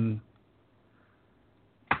banging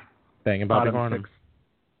Bobby Farnham.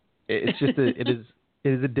 It's just it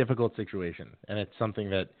is a difficult situation, and it's something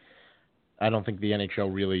that I don't think the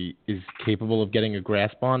NHL really is capable of getting a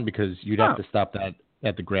grasp on, because you'd have to stop that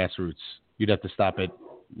at the grassroots. You'd have to stop it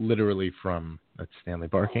literally from. That's Stanley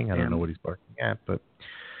barking. I don't know what he's barking at, but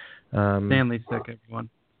Stanley's sick, everyone.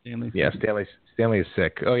 Stanley is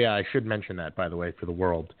sick. Oh yeah, I should mention that, by the way, for the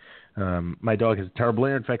world. My dog has a terrible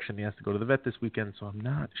ear infection. He has to go to the vet this weekend, so I'm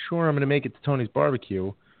not sure I'm going to make it to Tony's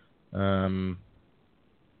barbecue. We'll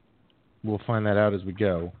find that out as we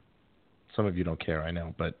go. Some of you don't care, I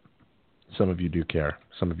know, but some of you do care.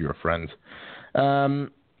 Some of you are friends.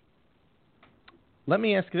 Let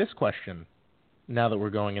me ask this question, now that we're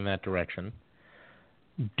going in that direction.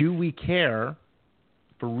 Do we care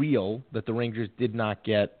for real that the Rangers did not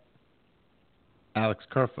get Alex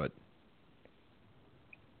Kerfoot?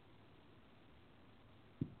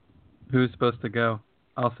 Who's supposed to go?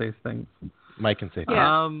 I'll say things. Mike can say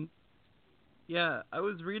things. Yeah, I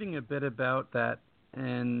was reading a bit about that,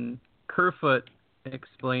 and Kerfoot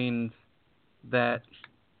explained that,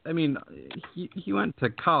 I mean, he went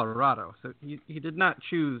to Colorado, so he did not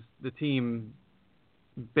choose the team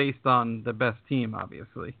based on the best team,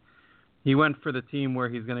 obviously. He went for the team where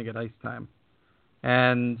he's going to get ice time.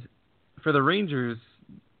 And for the Rangers,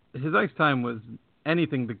 his ice time was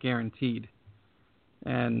anything but guaranteed.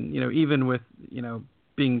 And, even with,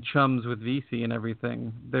 being chums with VC and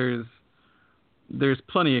everything, there's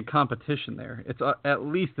plenty of competition there. It's at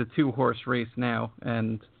least a 2-horse race now,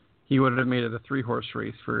 and he would have made it a 3-horse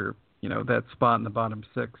race for, that spot in the bottom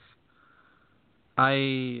 6.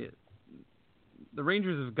 The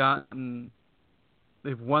Rangers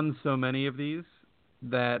they've won so many of these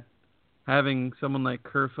that having someone like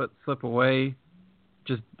Kerfoot slip away,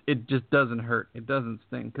 it just doesn't hurt. It doesn't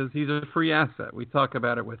sting, because he's a free asset. We talk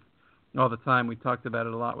about it all the time. We talked about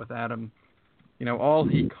it a lot with Adam. All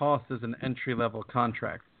he costs is an entry-level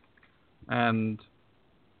contract. And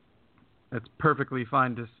it's perfectly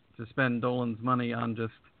fine to spend Dolan's money on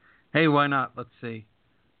just, hey, why not? Let's see.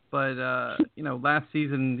 But, last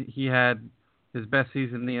season he had his best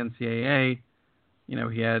season in the NCAA.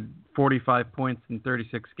 He had 45 points in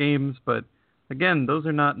 36 games. But, again, those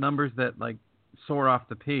are not numbers that, soar off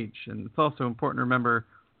the page. And it's also important to remember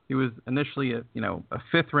he was initially a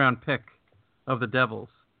 5th-round pick of the Devils.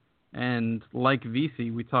 And like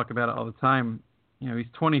VC, we talk about it all the time, he's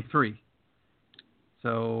 23.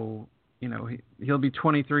 So, he'll be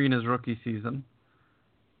 23 in his rookie season.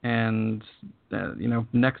 And,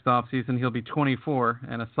 next offseason he'll be 24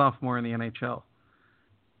 and a sophomore in the NHL.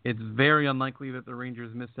 It's very unlikely that the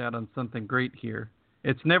Rangers miss out on something great here.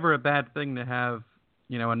 It's never a bad thing to have,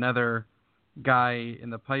 another guy in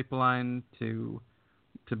the pipeline to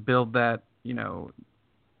build that,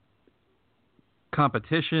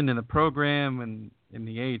 competition in the program and in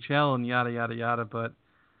the AHL and yada, yada, yada. But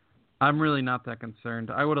I'm really not that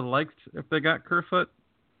concerned. I would have liked if they got Kerfoot,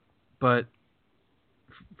 but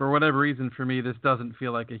for whatever reason, for me, this doesn't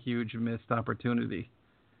feel like a huge missed opportunity.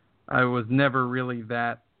 I was never really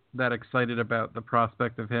that excited about the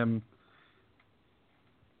prospect of him,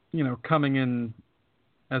 coming in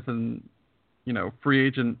as an, free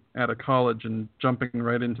agent out of college and jumping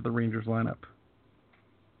right into the Rangers lineup.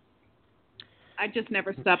 I just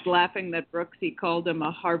never stopped laughing that Brooksy called him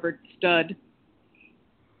a Harvard stud.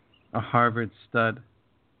 A Harvard stud.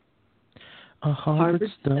 A Harvard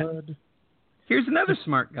stud. Here's another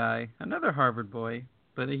smart guy, another Harvard boy,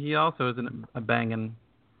 but he also isn't a banging.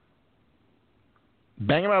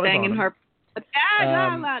 Banging Harvard.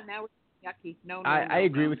 Now we're yucky. No, I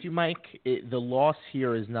agree with you, Mike. The loss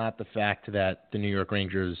here is not the fact that the New York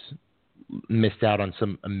Rangers missed out on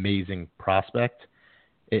some amazing prospect.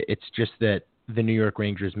 It's just that the New York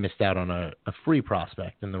Rangers missed out on a free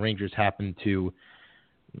prospect, and the Rangers happened to,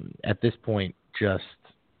 at this point, just,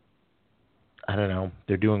 I don't know,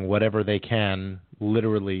 they're doing whatever they can,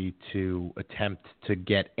 literally, to attempt to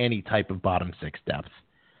get any type of bottom 6 depth.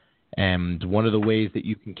 And one of the ways that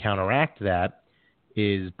you can counteract that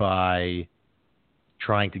is by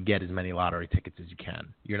trying to get as many lottery tickets as you can.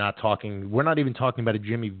 We're not even talking about a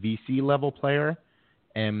Jimmy VC level player,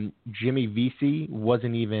 and Jimmy VC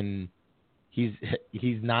wasn't even, he's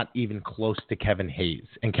not even close to Kevin Hayes.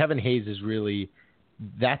 And Kevin Hayes is really,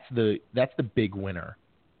 that's the big winner.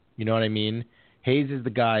 You know what I mean? Hayes is the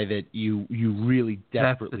guy that you really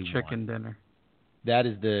desperately want. That's the chicken dinner. That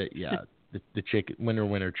is the chicken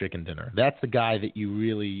winner chicken dinner. That's the guy that you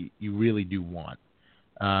really do want.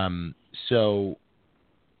 So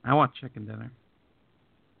I want chicken dinner.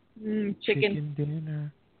 Chicken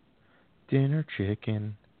dinner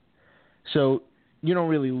chicken. So you don't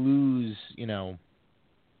really lose, you don't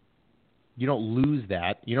lose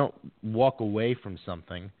that. You don't walk away from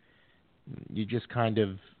something. You just kind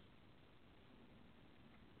of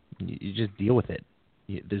You just deal with it.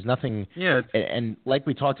 There's nothing. Yeah, and like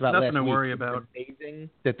we talked about nothing last to week, worry it's about. amazing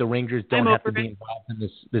that the Rangers don't have to be involved in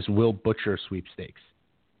this Will Butcher sweepstakes.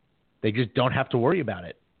 They just don't have to worry about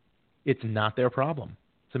it. It's not their problem.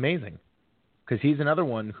 It's amazing because he's another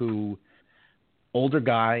one who, older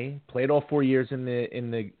guy, played all 4 years in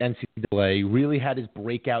the NCAA, really had his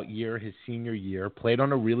breakout year, his senior year, played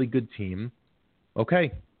on a really good team.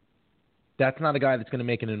 Okay, that's not a guy that's going to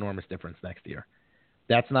make an enormous difference next year.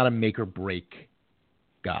 That's not a make or break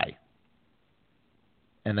guy.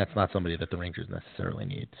 And that's not somebody that the Rangers necessarily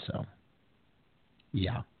need. So,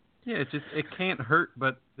 yeah. Yeah, it can't hurt,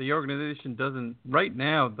 but the organization doesn't. Right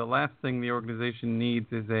now, the last thing the organization needs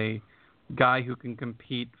is a guy who can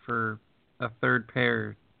compete for a third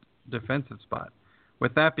pair defensive spot.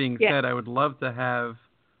 With that being said, I would love to have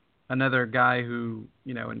another guy who,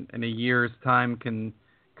 in a year's time can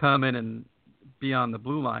come in and be on the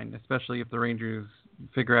blue line, especially if the Rangers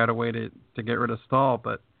figure out a way to get rid of Stahl.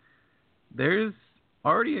 But there's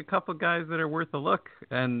already a couple guys that are worth a look,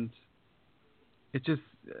 and it just,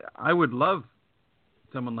 I would love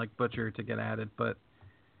someone like Butcher to get added, but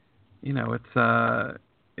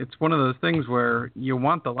it's one of those things where you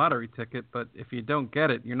want the lottery ticket, but if you don't get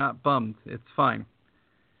it, you're not bummed. It's fine.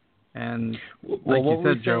 And like you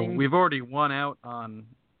said, Joe, we've already won out on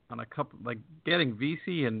a couple, like getting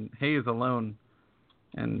VC and Hayes alone,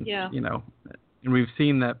 and and we've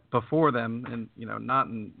seen that before them, and not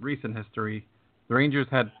in recent history. The Rangers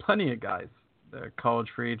had plenty of guys, the college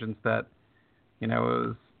free agents that it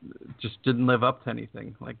was just didn't live up to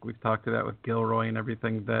anything. Like we've talked about with Gilroy and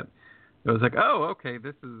everything, that it was like, oh, okay,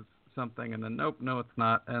 this is something, and then nope, no, it's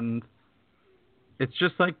not. And it's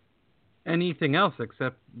just like anything else,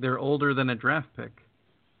 except they're older than a draft pick.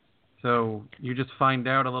 So you just find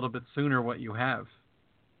out a little bit sooner what you have.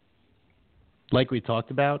 Like we talked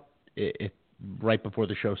about it right before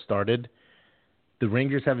the show started, the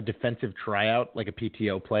Rangers have a defensive tryout, like a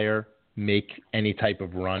PTO player, make any type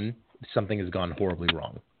of run. Something has gone horribly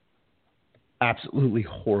wrong. Absolutely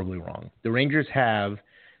horribly wrong. The Rangers have,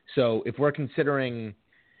 so if we're considering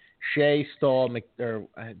Shea, Stahl, do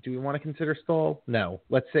we want to consider Stahl? No.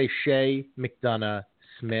 Let's say Shea, McDonough,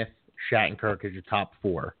 Smith, Shattenkirk as your top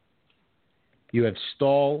four. You have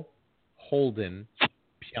Stahl, Holden,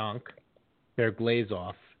 Pionk,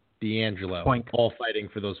 Berglazov, D'Angelo, all fighting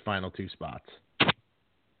for those final two spots.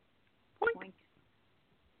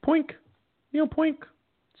 Poink. Poink.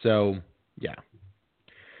 So, yeah.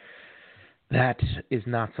 That is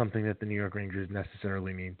not something that the New York Rangers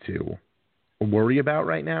necessarily need to worry about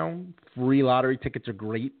right now. Free lottery tickets are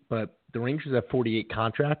great, but the Rangers have 48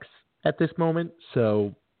 contracts at this moment,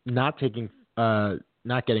 so not getting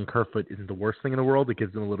Kerfoot isn't the worst thing in the world. It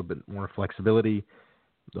gives them a little bit more flexibility.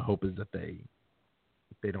 The hope is that they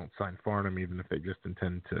don't sign Farnham, even if they just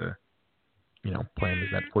intend to, play him as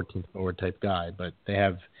that 14th forward type guy. But they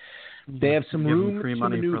have some room free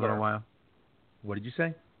money for a little while. What did you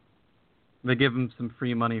say? They give him some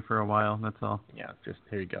free money for a while. That's all. Yeah, just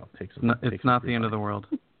here you go. It's not the end of the world.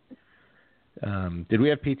 Did we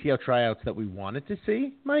have PTO tryouts that we wanted to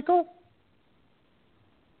see, Michael?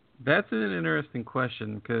 That's an interesting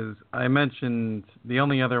question because I mentioned the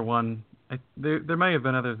only other one. There may have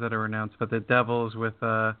been others that are announced, but the Devils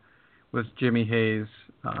with Jimmy Hayes.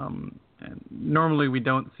 And normally we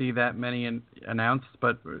don't see that many announced,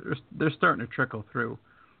 but they're starting to trickle through.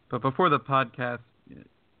 But before the podcast,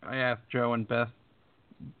 I asked Joe and Beth,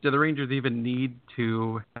 do the Rangers even need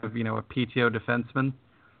to have, a PTO defenseman?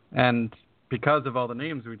 And because of all the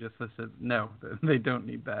names we just listed, no, they don't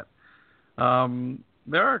need that.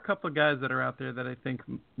 There are a couple of guys that are out there that I think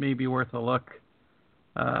may be worth a look.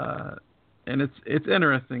 And it's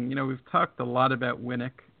interesting. We've talked a lot about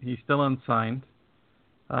Winnick. He's still unsigned.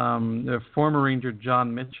 The former Ranger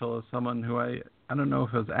John Mitchell is someone who I don't know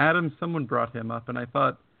if it was Adam, someone brought him up, and I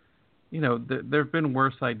thought, there have been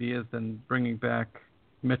worse ideas than bringing back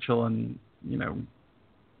Mitchell, and,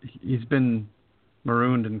 he's been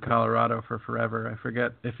marooned in Colorado for forever. I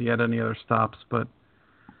forget if he had any other stops, but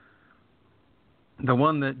the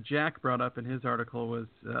one that Jack brought up in his article was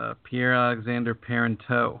Pierre-Alexandre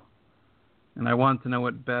Parenteau. And I wanted to know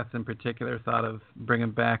what Beth in particular thought of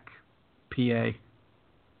bringing back PA.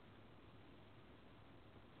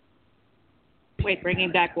 Wait,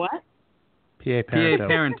 bringing back what? PA Parenteau. PA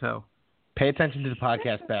Parenteau. Pay attention to the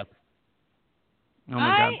podcast, Beth. Oh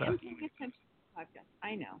my God, Beth. I am paying attention to the podcast.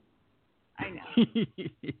 I know.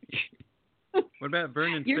 What about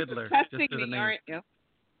Vernon You're Fiddler? testing just for the me, name. aren't you?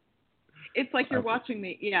 It's like you're watching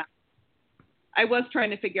me. Yeah. I was trying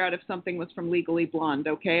to figure out if something was from Legally Blonde.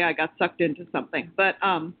 Okay, I got sucked into something, but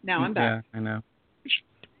now I'm back. Yeah, I know.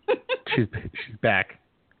 She's back.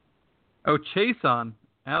 Oh,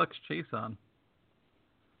 Alex Chason.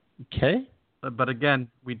 Okay. But again,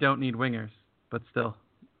 we don't need wingers. But still,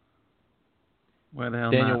 why the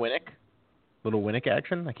hell Daniel not? Winnick. Little Winnick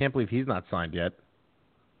action. I can't believe he's not signed yet.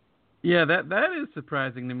 Yeah, that is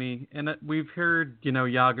surprising to me. And we've heard,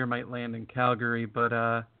 Yager might land in Calgary, but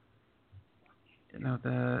that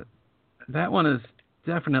one is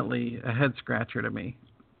definitely a head scratcher to me.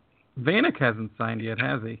 Vanek hasn't signed yet,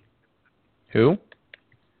 has he? Who?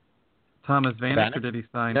 Thomas Vanek, or did he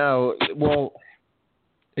sign? No. Well,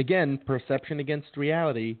 again, perception against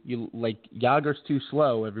reality. Yager's too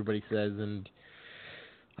slow, everybody says, and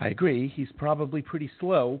I agree. He's probably pretty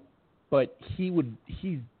slow, but he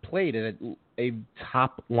played at a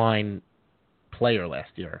top line player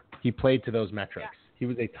last year. He played to those metrics. Yeah. He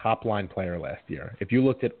was a top line player last year. If you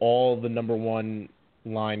looked at all the number one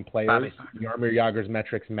line players, Jaromir Jagr's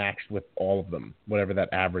metrics matched with all of them, whatever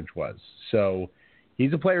that average was. So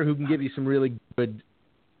he's a player who can give you some really good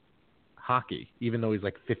hockey, even though he's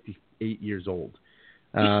like 58 years old.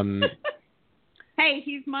 Hey,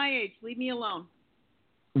 he's my age. Leave me alone.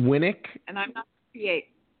 Winnick. And I'm not 58.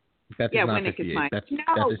 That's yeah, not Winnick 58. is mine. That's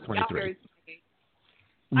 23.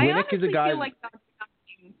 Winnick is a guy. I feel like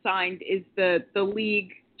being signed is the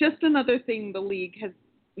league. Just another thing the league has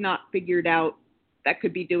not figured out that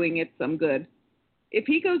could be doing it some good. If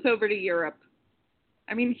he goes over to Europe,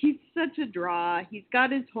 I mean, he's such a draw. He's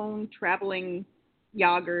got his home traveling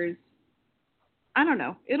Jagers. I don't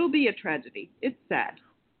know. It'll be a tragedy. It's sad.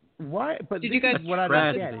 Why? But did you guys? What I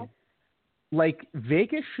don't get. Like,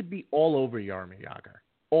 Vegas should be all over Jaromir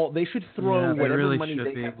Jagr. They should throw whatever money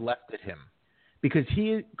they have left at him, because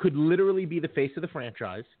he could literally be the face of the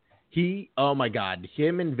franchise. Oh my God,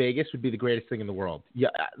 him in Vegas would be the greatest thing in the world. Yeah,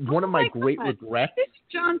 one of my great regrets. This is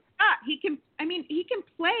John Scott. He can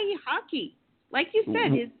play hockey. Like you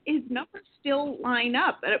said, his numbers still line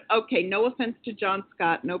up. Okay, no offense to John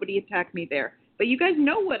Scott. Nobody attack me there. But you guys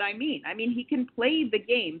know what I mean. I mean, he can play the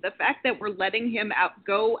game. The fact that we're letting him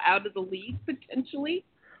go out of the league potentially.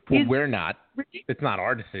 Well, we're not. Ridiculous. It's not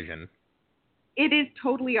our decision. It is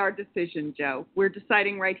totally our decision, Joe. We're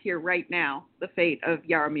deciding right here, right now, the fate of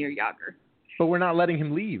Jaromir Jagr. But we're not letting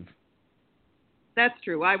him leave. That's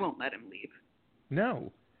true. I won't let him leave.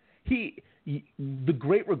 No. The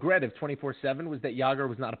great regret of 24/7 was that Jagr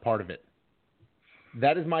was not a part of it.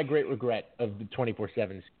 That is my great regret of the 24/7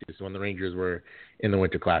 series when the Rangers were in the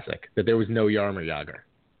Winter Classic, that there was no Jaromir Jagr.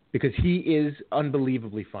 Because he is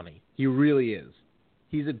unbelievably funny. He really is.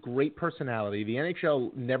 He's a great personality. The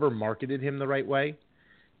NHL never marketed him the right way.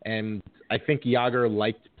 And I think Jagr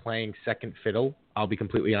liked playing second fiddle. I'll be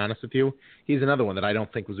completely honest with you. He's another one that I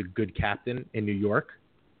don't think was a good captain in New York.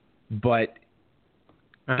 But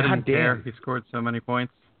God damn, he scored so many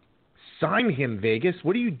points. Sign him, Vegas.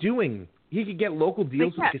 What are you doing? He could get local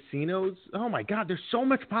deals with casinos. Oh, my God. There's so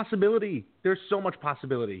much possibility.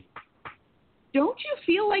 Don't you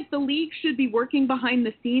feel like the league should be working behind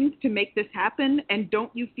the scenes to make this happen? And don't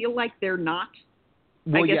you feel like they're not?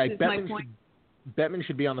 Well, I guess is my point. Bettman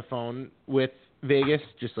should be on the phone with Vegas.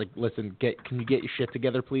 Just like, listen, can you get your shit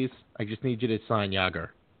together, please? I just need you to sign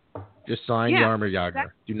Jagr. Just sign Jaromir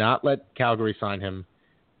Jagr. Do not let Calgary sign him.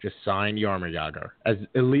 Just sign Jaromir Jagr. As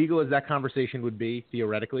illegal as that conversation would be,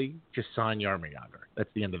 theoretically, just sign Jaromir Jagr. That's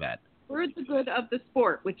the end of that. For the good of the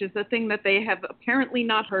sport, which is a thing that they have apparently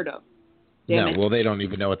not heard of. Well, they don't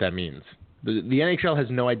even know what that means. The NHL has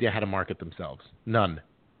no idea how to market themselves. None.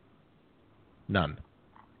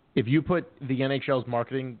 If you put the NHL's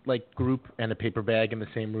marketing group and a paper bag in the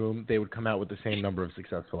same room, they would come out with the same number of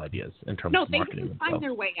successful ideas in terms of marketing themselves. No, they didn't find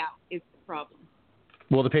their way out is the problem.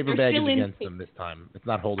 Well, the paper bag is against them this time. It's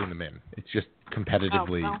not holding them in. It's just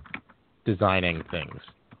competitively designing things.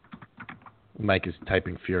 Mike is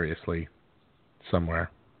typing furiously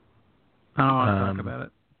somewhere. I don't want to talk about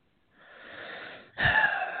it.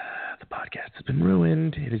 The podcast has been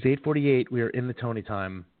ruined. It is 8:48. We are in the Tony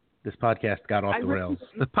time. This podcast got off the rails.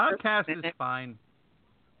 The podcast is fine.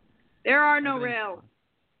 There are no rails.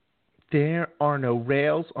 There are no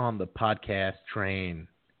rails on the podcast train.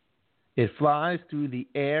 It flies through the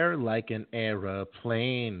air like an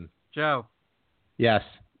aeroplane. Joe. Yes.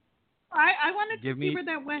 I wanted to see where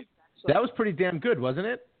that went. Actually. That was pretty damn good, wasn't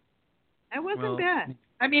it? That wasn't bad.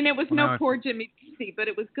 I mean, it was no poor Jimmy Vesey, but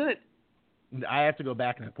it was good. I have to go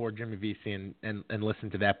back and support Jimmy Vesey and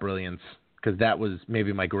listen to that brilliance, because that was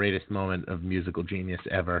maybe my greatest moment of musical genius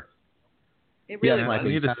ever. It really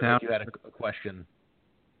Michael, was. you had a question.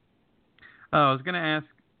 Oh,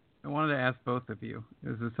 I wanted to ask both of you.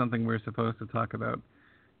 This is something we're supposed to talk about.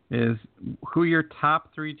 Is who your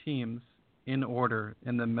top three teams in order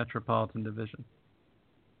in the Metropolitan Division?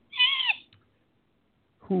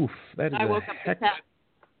 Oof, that is I woke up the cat.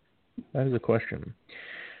 That is a question.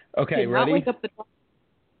 Okay, Did not ready? wake up the dog.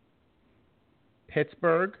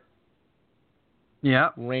 Pittsburgh, Yeah.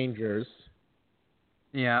 Rangers.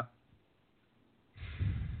 Yeah.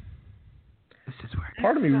 This is where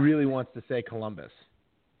Part of me really wants to say Columbus.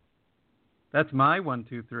 that's my 1,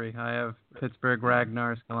 2, 3. I have Pittsburgh,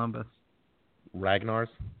 Ragnars, Columbus. Ragnars?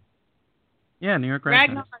 Yeah, New York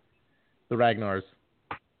Ragnars. The Ragnars.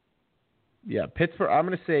 Yeah, Pittsburgh, I'm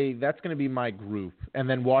going to say that's going to be my group. And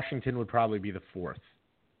then Washington would probably be the fourth.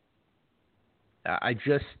 I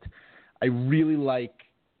really like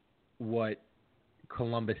what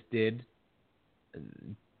Columbus did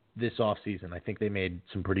this offseason. I think they made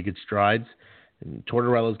some pretty good strides. And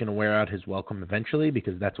Tortorella is going to wear out his welcome eventually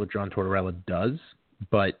because that's what John Tortorella does.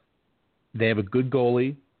 But they have a good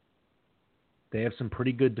goalie. They have some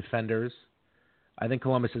pretty good defenders. I think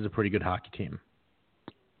Columbus is a pretty good hockey team.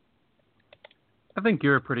 I think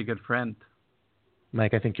you're a pretty good friend.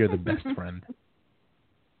 Mike, I think you're the best friend.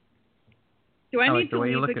 Do I like need the to way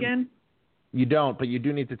you're leave looking. again? You don't, but you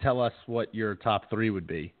do need to tell us what your top three would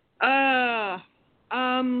be.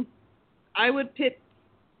 I would pit,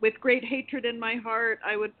 with great hatred in my heart,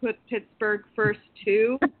 I would put Pittsburgh first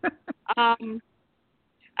too. I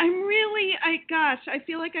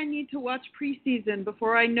feel like I need to watch preseason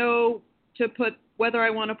before I know to put whether I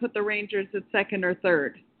want to put the Rangers at second or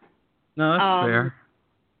third. No, that's fair.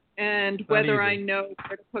 And Not whether I easy. know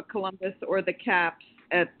where to put Columbus or the Caps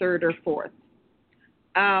at third or fourth.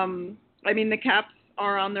 The Caps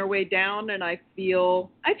are on their way down, and I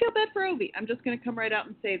feel bad for Ovi. I'm just going to come right out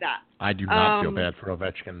and say that. I do not feel bad for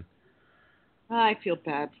Ovechkin. I feel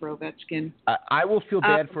bad for Ovechkin. I will feel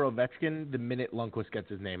bad for Ovechkin the minute Lundqvist gets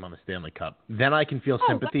his name on the Stanley Cup. Then I can feel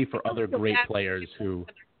sympathy for other great players who...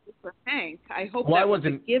 For Hank, I hope Well, that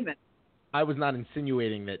wasn't given. I was not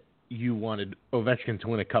insinuating that you wanted Ovechkin to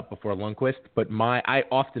win a cup before Lundqvist, but I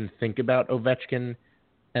often think about Ovechkin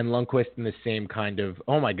and Lundqvist in the same kind of,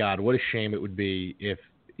 oh my God, what a shame it would be if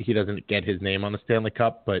he doesn't get his name on the Stanley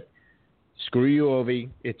Cup, but screw you, Ovi.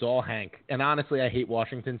 It's all Hank. And honestly, I hate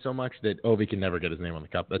Washington so much that Ovi can never get his name on the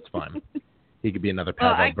cup. That's fine. He could be another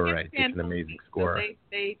Pavel Bure. Just an amazing scorer. So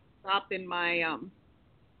they stopped in my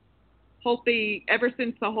ever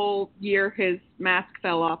since the whole year his mask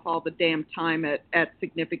fell off all the damn time at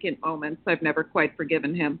significant moments. I've never quite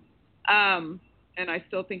forgiven him. And I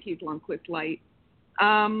still think he's Lundqvist light.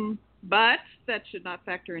 But that should not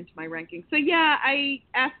factor into my ranking. So yeah,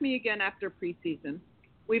 ask me again after preseason.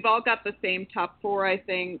 We've all got the same top four, I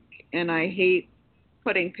think, and I hate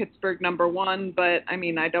putting Pittsburgh number one, but I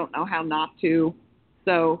don't know how not to.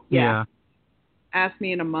 So yeah. Ask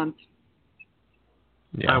me in a month.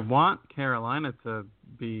 Yeah. I want Carolina to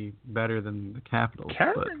be better than the Capitals.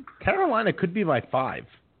 Carolina could be my 5.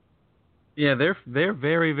 Yeah, they're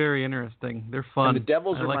very, very interesting. They're fun. And the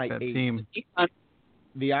Devils I are like my that 8. team.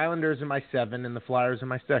 The Islanders are my 7, and the Flyers are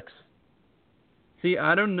my 6. See,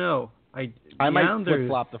 I don't know. I might Islanders,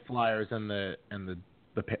 flip-flop the Flyers and the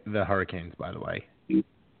Hurricanes, by the way.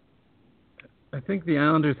 I think the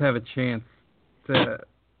Islanders have a chance to.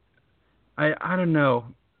 I don't know.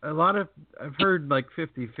 I've heard like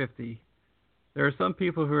 50-50. There are some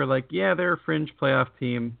people who are like, yeah, they're a fringe playoff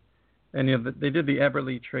team, and they did the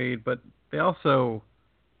Eberle trade, but they also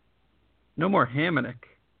no more Hamonic,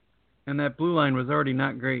 and that blue line was already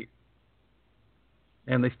not great,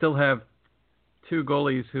 and they still have 2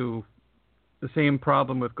 goalies who the same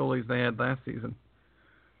problem with goalies they had last season.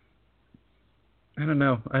 I don't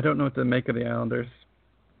know. I don't know what to make of the Islanders.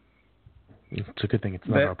 It's a good thing it's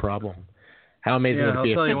not our problem. How amazing would it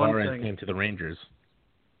be if Tavares came to the Rangers?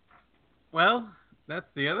 Well, that's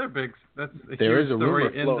the other big. That's a there huge is a story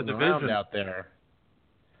rumor in floating the division around out there.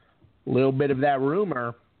 A little bit of that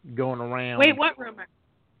rumor going around. Wait, what rumor?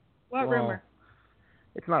 What rumor?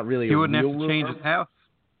 It's not really he a wouldn't real have to change rumor, his house.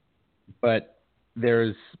 but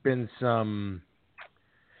there's been some,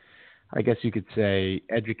 I guess you could say,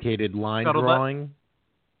 educated line drawing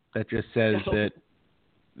that just says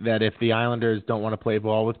that if the Islanders don't want to play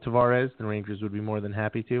ball with Tavares, the Rangers would be more than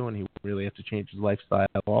happy to, and he would really have to change his lifestyle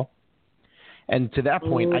at all. And to that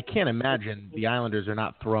point, I can't imagine the Islanders are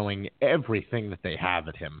not throwing everything that they have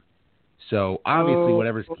at him. So obviously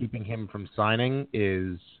whatever's keeping him from signing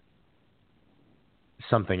is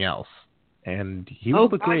something else. And he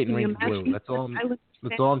would look great in Ranger blue. That's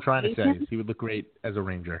all I'm trying to say is he would look great as a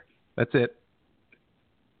Ranger. That's it.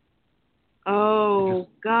 Oh,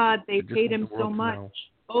 God, they paid him so much.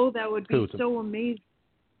 Oh, that would be so amazing.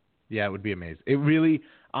 Yeah, it would be amazing. It really,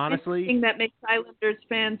 honestly... Anything that makes Islanders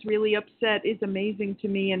fans really upset is amazing to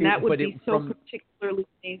me, and that would be so particularly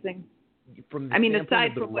amazing. From the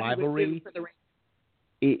aside from the from what rivalry, he would do for the Rangers.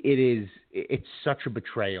 it's such a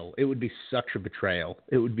betrayal. It would be such a betrayal.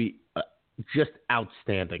 It would be just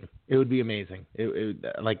outstanding. It would be amazing.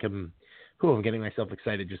 I'm getting myself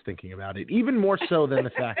excited just thinking about it. Even more so than the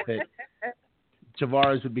fact that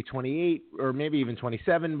Tavares would be 28 or maybe even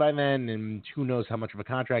 27 by then, and who knows how much of a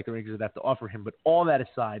contract the Rangers would have to offer him. But all that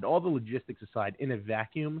aside, all the logistics aside, in a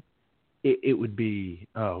vacuum, it would be,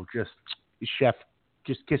 chef,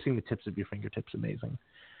 just kissing the tips of your fingertips, amazing.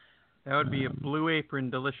 That would be a Blue Apron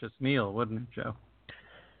delicious meal, wouldn't it, Joe?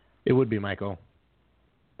 It would be, Michael.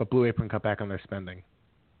 But Blue Apron cut back on their spending.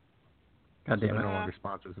 God damn it. They're no longer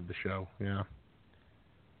sponsors of the show, yeah.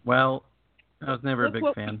 Well, I was never a big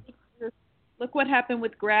fan. Look what happened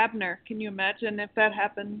with Grabner. Can you imagine if that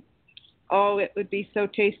happened? Oh, it would be so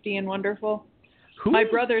tasty and wonderful. My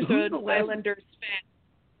brother's an Islanders fan,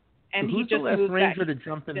 and he just moved back. Who's the last Ranger to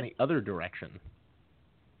jump in the other direction?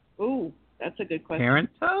 Ooh, that's a good question.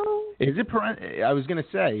 Parento? Is it Parento? I was going to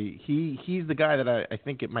say, he's the guy that I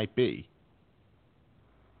think it might be.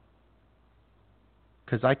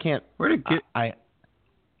 Because I can't... Where to get...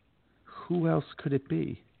 Who else could it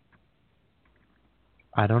be?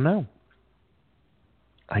 I don't know.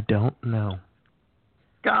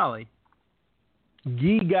 Golly.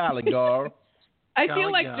 Ye golly, gar. I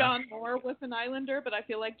feel like John Moore was an Islander, but I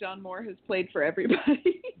feel like John Moore has played for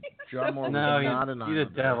everybody. John Moore was not an Islander. He's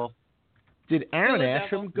a devil. Did Aaron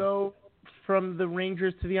Asham go from the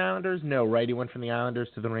Rangers to the Islanders? No, right? He went from the Islanders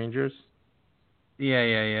to the Rangers?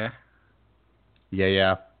 Yeah.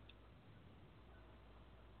 Yeah.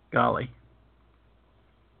 Golly.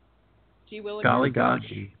 Gee willikers. Golly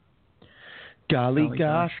gosh. Golly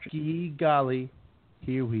gosh, gee golly.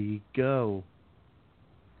 Here we go.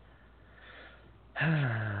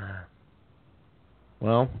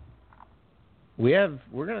 Well, we're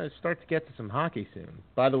going to start to get to some hockey soon.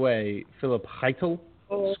 By the way, Philip Heitel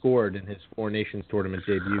scored in his Four Nations tournament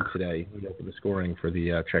debut today. He opened the scoring for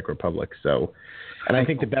the Czech Republic. So, and I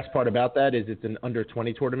think the best part about that is it's an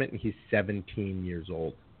under-20 tournament, and he's 17 years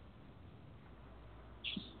old.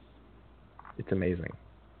 It's amazing.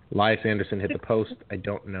 Elias Anderson hit the post. I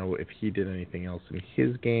don't know if he did anything else in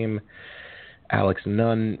his game. Alex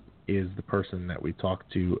Nunn is the person that we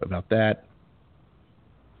talked to about that.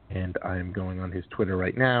 And I'm going on his Twitter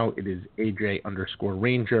right now. It is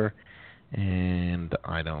AJ_Ranger. And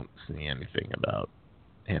I don't see anything about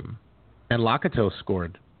him. And Lakatos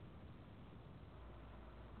scored.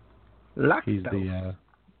 He's the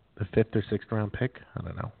 5th or 6th round pick. I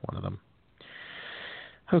don't know. One of them.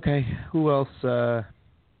 Okay. Who else?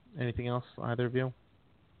 Anything else? Either of you?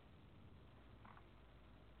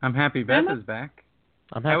 I'm happy Beth is back.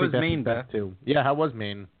 I'm happy how was Beth Maine, is back Beth? too. Yeah, how was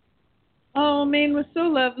Maine? Oh, Maine was so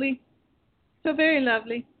lovely. So very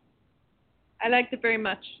lovely. I liked it very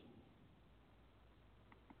much.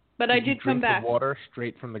 But I did come back. The water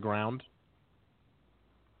straight from the ground?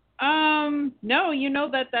 No, you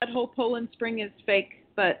know that whole Poland Spring is fake,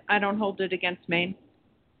 but I don't hold it against Maine.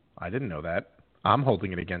 I didn't know that. I'm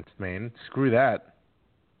holding it against Maine. Screw that.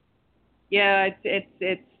 Yeah,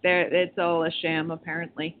 it's there. It's all a sham,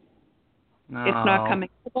 apparently. No. It's not coming.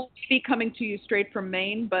 It will be coming to you straight from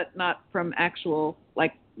Maine, but not from actual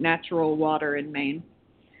natural water in Maine.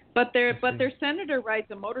 But their senator rides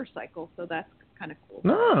a motorcycle, so that's kind of cool.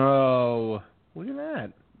 No, look at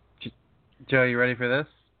that. Joe, you ready for this?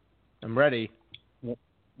 I'm ready.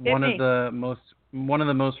 One of the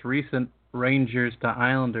most recent Rangers to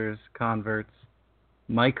Islanders converts,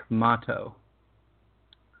 Mike Motto.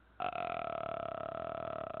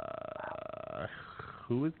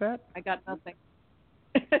 Who is that? I got nothing.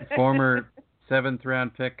 Former 7th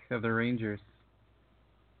round pick of the Rangers.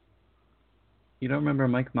 You don't remember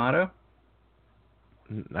Mike Motto?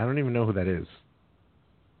 I don't even know who that is.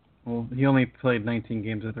 Well, he only played 19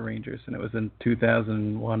 games with the Rangers, and it was in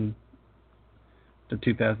 2001 to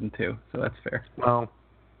 2002, so that's fair. Well,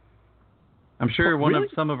 I'm sure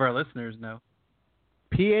some of our listeners know.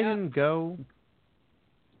 PA didn't go.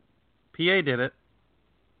 PA did it.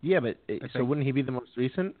 Yeah, but so wouldn't he be the most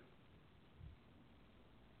recent?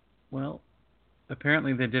 Well,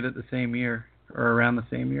 apparently they did it the same year, or around the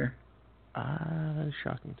same year. That is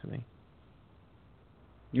shocking to me.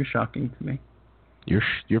 You're shocking to me. Your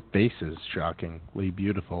face is shockingly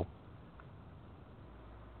beautiful.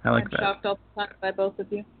 I like I'm that. shocked all the time by both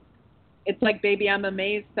of you. It's like Baby I'm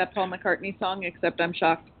Amazed, that Paul McCartney song, except I'm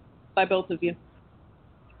shocked by both of you.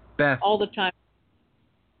 Beth. All the time.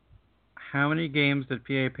 How many games did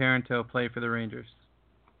P.A. Parento play for the Rangers?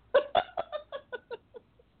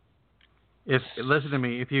 Listen to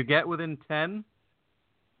me. If you get within 10,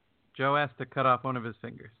 Joe has to cut off one of his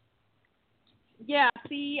fingers. Yeah,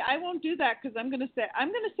 see, I won't do that because I'm gonna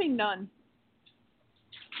say none.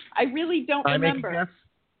 I really don't Can I make a remember. guess?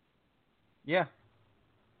 Yeah.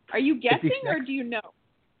 Are you guessing 56? or do you know?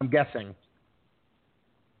 I'm guessing.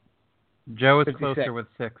 Joe is 56. closer with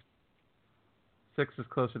 6. 6 is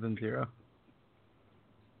closer than 0.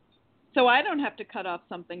 So I don't have to cut off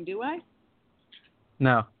something, do I?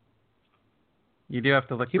 No. You do have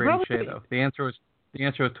to lick He Brady probably- Shea, though. The answer was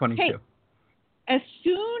 22. Hey. As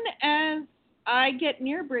soon as I get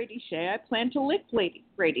near Brady Shea, I plan to lick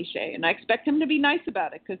Brady Shea, and I expect him to be nice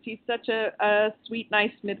about it because he's such a sweet,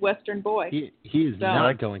 nice Midwestern boy. He is So-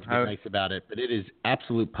 not going to be I- nice about it, but it is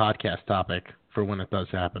absolute podcast topic for when it does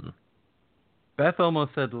happen. Beth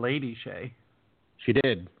almost said Lady Shea. She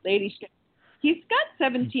did. Lady Shea. He's got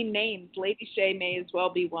 17 names. Lady Shea may as well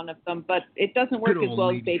be one of them, but it doesn't work Good as old well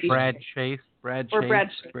as Lady Baby Brad Shea. Chase. Brad Or Chase. Brad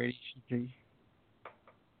Chase. Brady Shea.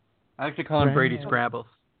 I like to call him Brady Brad. Scrabbles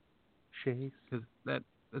Chase. because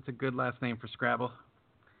that's a good last name for Scrabble.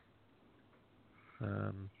 All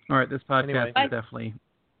All right, this podcast Anyway. is definitely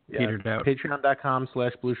petered out.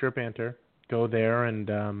 Patreon.com/BlueShirtBanter. Go there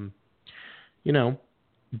and,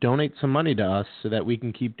 donate some money to us so that we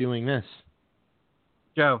can keep doing this.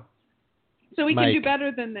 Joe, So we can do Mike.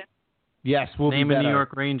 better than this. Yes, we'll name be a better. New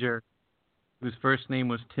York Ranger whose first name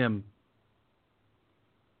was Tim.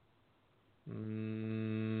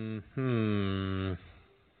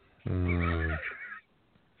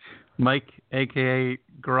 Mike, a.k.a.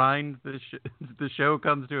 Grind. The show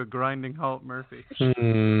comes to a grinding halt, Murphy. I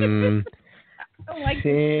don't like this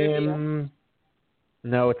trivia. Tim.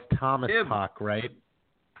 No, it's Thomas Tim. Pock, right?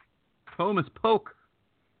 Thomas Polk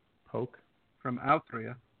Poke? from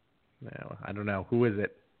Altria. No, I don't know. Who is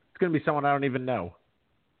it? It's going to be someone I don't even know.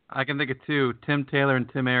 I can think of 2, Tim Taylor and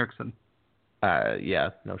Tim Erickson. Yeah,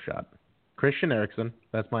 no shot. Christian Erickson.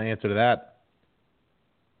 That's my answer to that.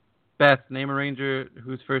 Beth, name a Ranger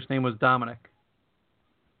whose first name was Dominic.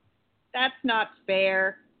 That's not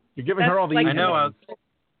fair. You're giving That's her all the like easy I know, ones. I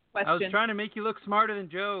was Question. trying to make you look smarter than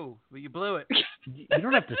Joe, but you blew it. You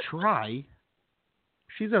don't have to try.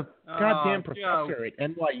 She's a goddamn Joe. professor at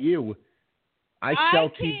NYU. I sell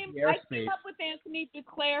TV I airspace. came up with Anthony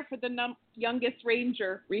DeClaire for the youngest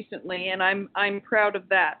Ranger recently, and I'm proud of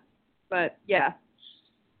that. But yeah,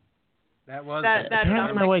 That was That- it. that's Apparently,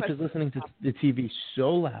 not my my wife is question. listening to the TV so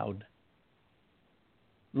loud,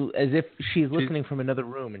 as if she's listening from another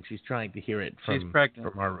room and she's trying to hear it She's from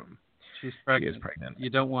pregnant. our room. She's She pregnant. is pregnant. You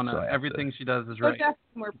don't want So I to. have Everything she does is we're right.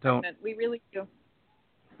 definitely more Don't. pregnant. We really do.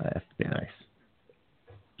 I have to be nice.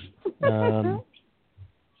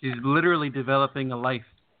 She's literally developing a life.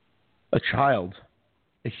 A child,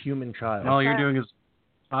 a human child. And all you're doing is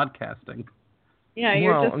podcasting. Yeah,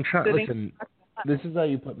 you're well, just I'm trying. sitting. Listen, this is how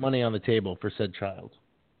you put money on the table for said child.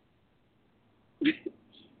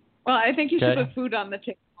 Well, I think you should Okay. put food on the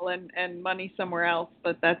table and money somewhere else,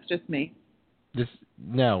 but that's just me.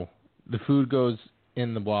 No, the food goes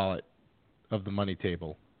in the wallet of the money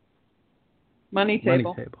table. Money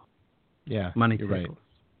table. Money table. Yeah, Money you're table. right.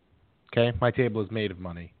 Okay, my table is made of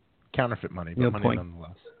money, counterfeit money, but No money point.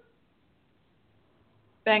 nonetheless.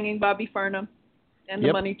 Banging Bobby Farnham and the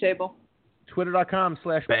Yep. money table.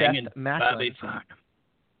 Twitter.com/Beth Macklin. Farnham.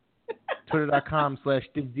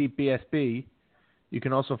 Twitter.com/DizzyBSB. You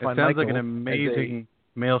can also It find sounds Michael like an amazing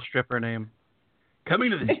male stripper name.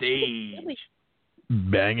 Coming to the Really? stage.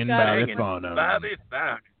 Banging Bobby Farnham.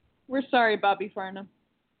 Farnham. We're sorry, Bobby Farnham.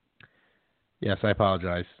 Yes, I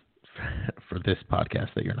apologize for this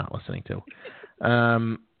podcast that you're not listening to.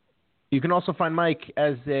 You can also find Mike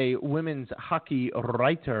as a women's hockey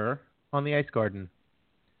writer on the Ice Garden.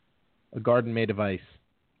 A garden made of ice.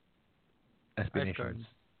 SB Ice Nations. Garden.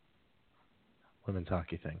 Women's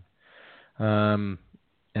hockey thing. And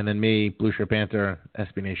then me, Blue Shirt Panther,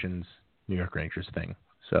 SB Nations, New York Rangers thing.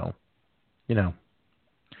 So,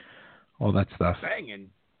 all that stuff.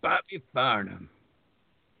 Banging Bobby Farnham.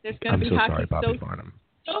 There's going I'm to be so hockey sorry, Bobby Farnham.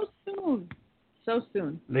 so soon. So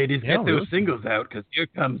soon. Ladies, Yeah, get those really. singles out, because here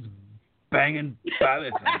comes Banging Bobby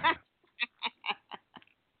Farnham.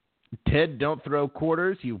 Ted, don't throw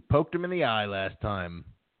quarters. You poked him in the eye last time.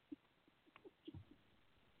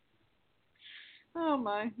 Oh,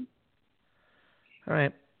 my. All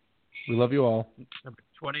right. We love you all. Number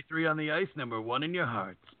 23 on the ice, number 1 in your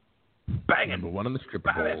hearts. Banging Number 1 on the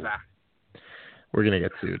stripper Bobby bowl. Farnham. We're going to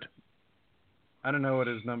get sued. I don't know what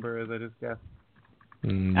his number is. I just guessed. I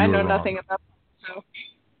You know were wrong. nothing about that show.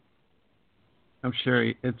 I'm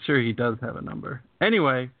sure he does have a number.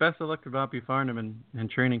 Anyway, best of luck to Bobby Farnham in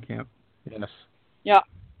training camp. Yes. Yeah.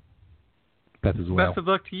 Beth as well. Best of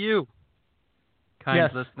luck to you, kind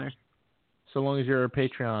Yes. listener. So long as you're a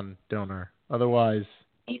Patreon donor. Otherwise,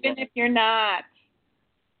 Even if you're not.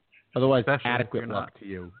 Especially if adequate you're luck not. to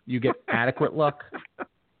you. You get adequate luck.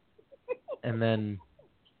 and then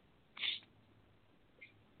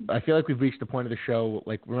I feel like we've reached the point of the show.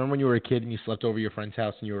 Like, remember when you were a kid and you slept over your friend's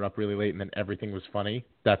house and you were up really late and then everything was funny?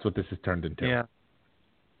 That's what this has turned into. Yeah.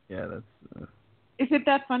 Yeah, that's... Is it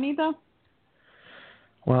that funny, though?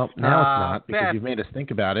 Well, now it's not because Beth. you've made us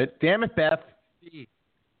think about it. Damn it, Beth.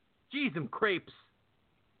 Cheese and crepes.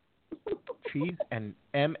 Cheese and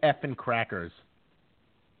MF and crackers.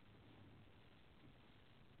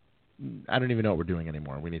 I don't even know what we're doing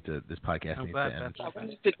anymore. This podcast I'm needs glad to end. We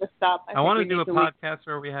need to just stop. I want to think do we a need to leave. podcast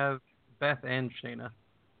where we have Beth and Shayna.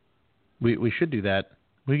 We should do that.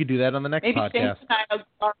 We could do that on the next Maybe podcast. Shane and I will do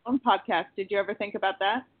our own podcast. Did you ever think about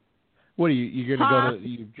that? What are you're going to go to?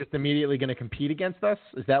 You just immediately going to compete against us?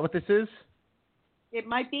 Is that what this is? It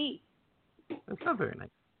might be. That's not very nice.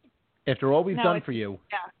 After all we've No, done it's- for you.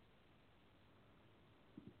 Yeah.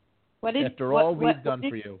 What is, After what, all we've what, done what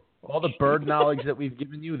for is- you. All the bird knowledge that we've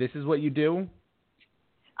given you, this is what you do?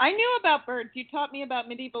 I knew about birds. You taught me about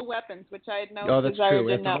medieval weapons, which I had no Oh, that's desire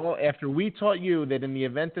true. to know. After we taught you that in the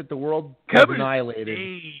event that the world was annihilated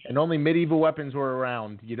and only medieval weapons were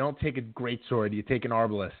around, you don't take a greatsword, you take an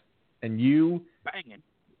arbalest. And you, Banging.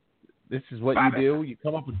 this is what you do? You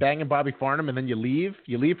come up with Banging Bobby Farnham and then you leave?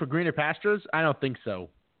 You leave for greener pastures? I don't think so.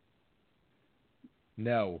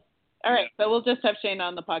 No. All right, so we'll just have Shane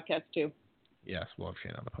on the podcast, too. Yes, we'll have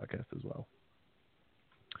Shane on the podcast as well.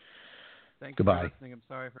 Thanks Goodbye. for listening. I'm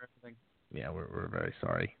sorry for everything. Yeah, we're very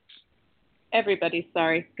sorry. Everybody's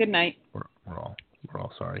sorry. Good night. We're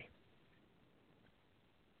all sorry.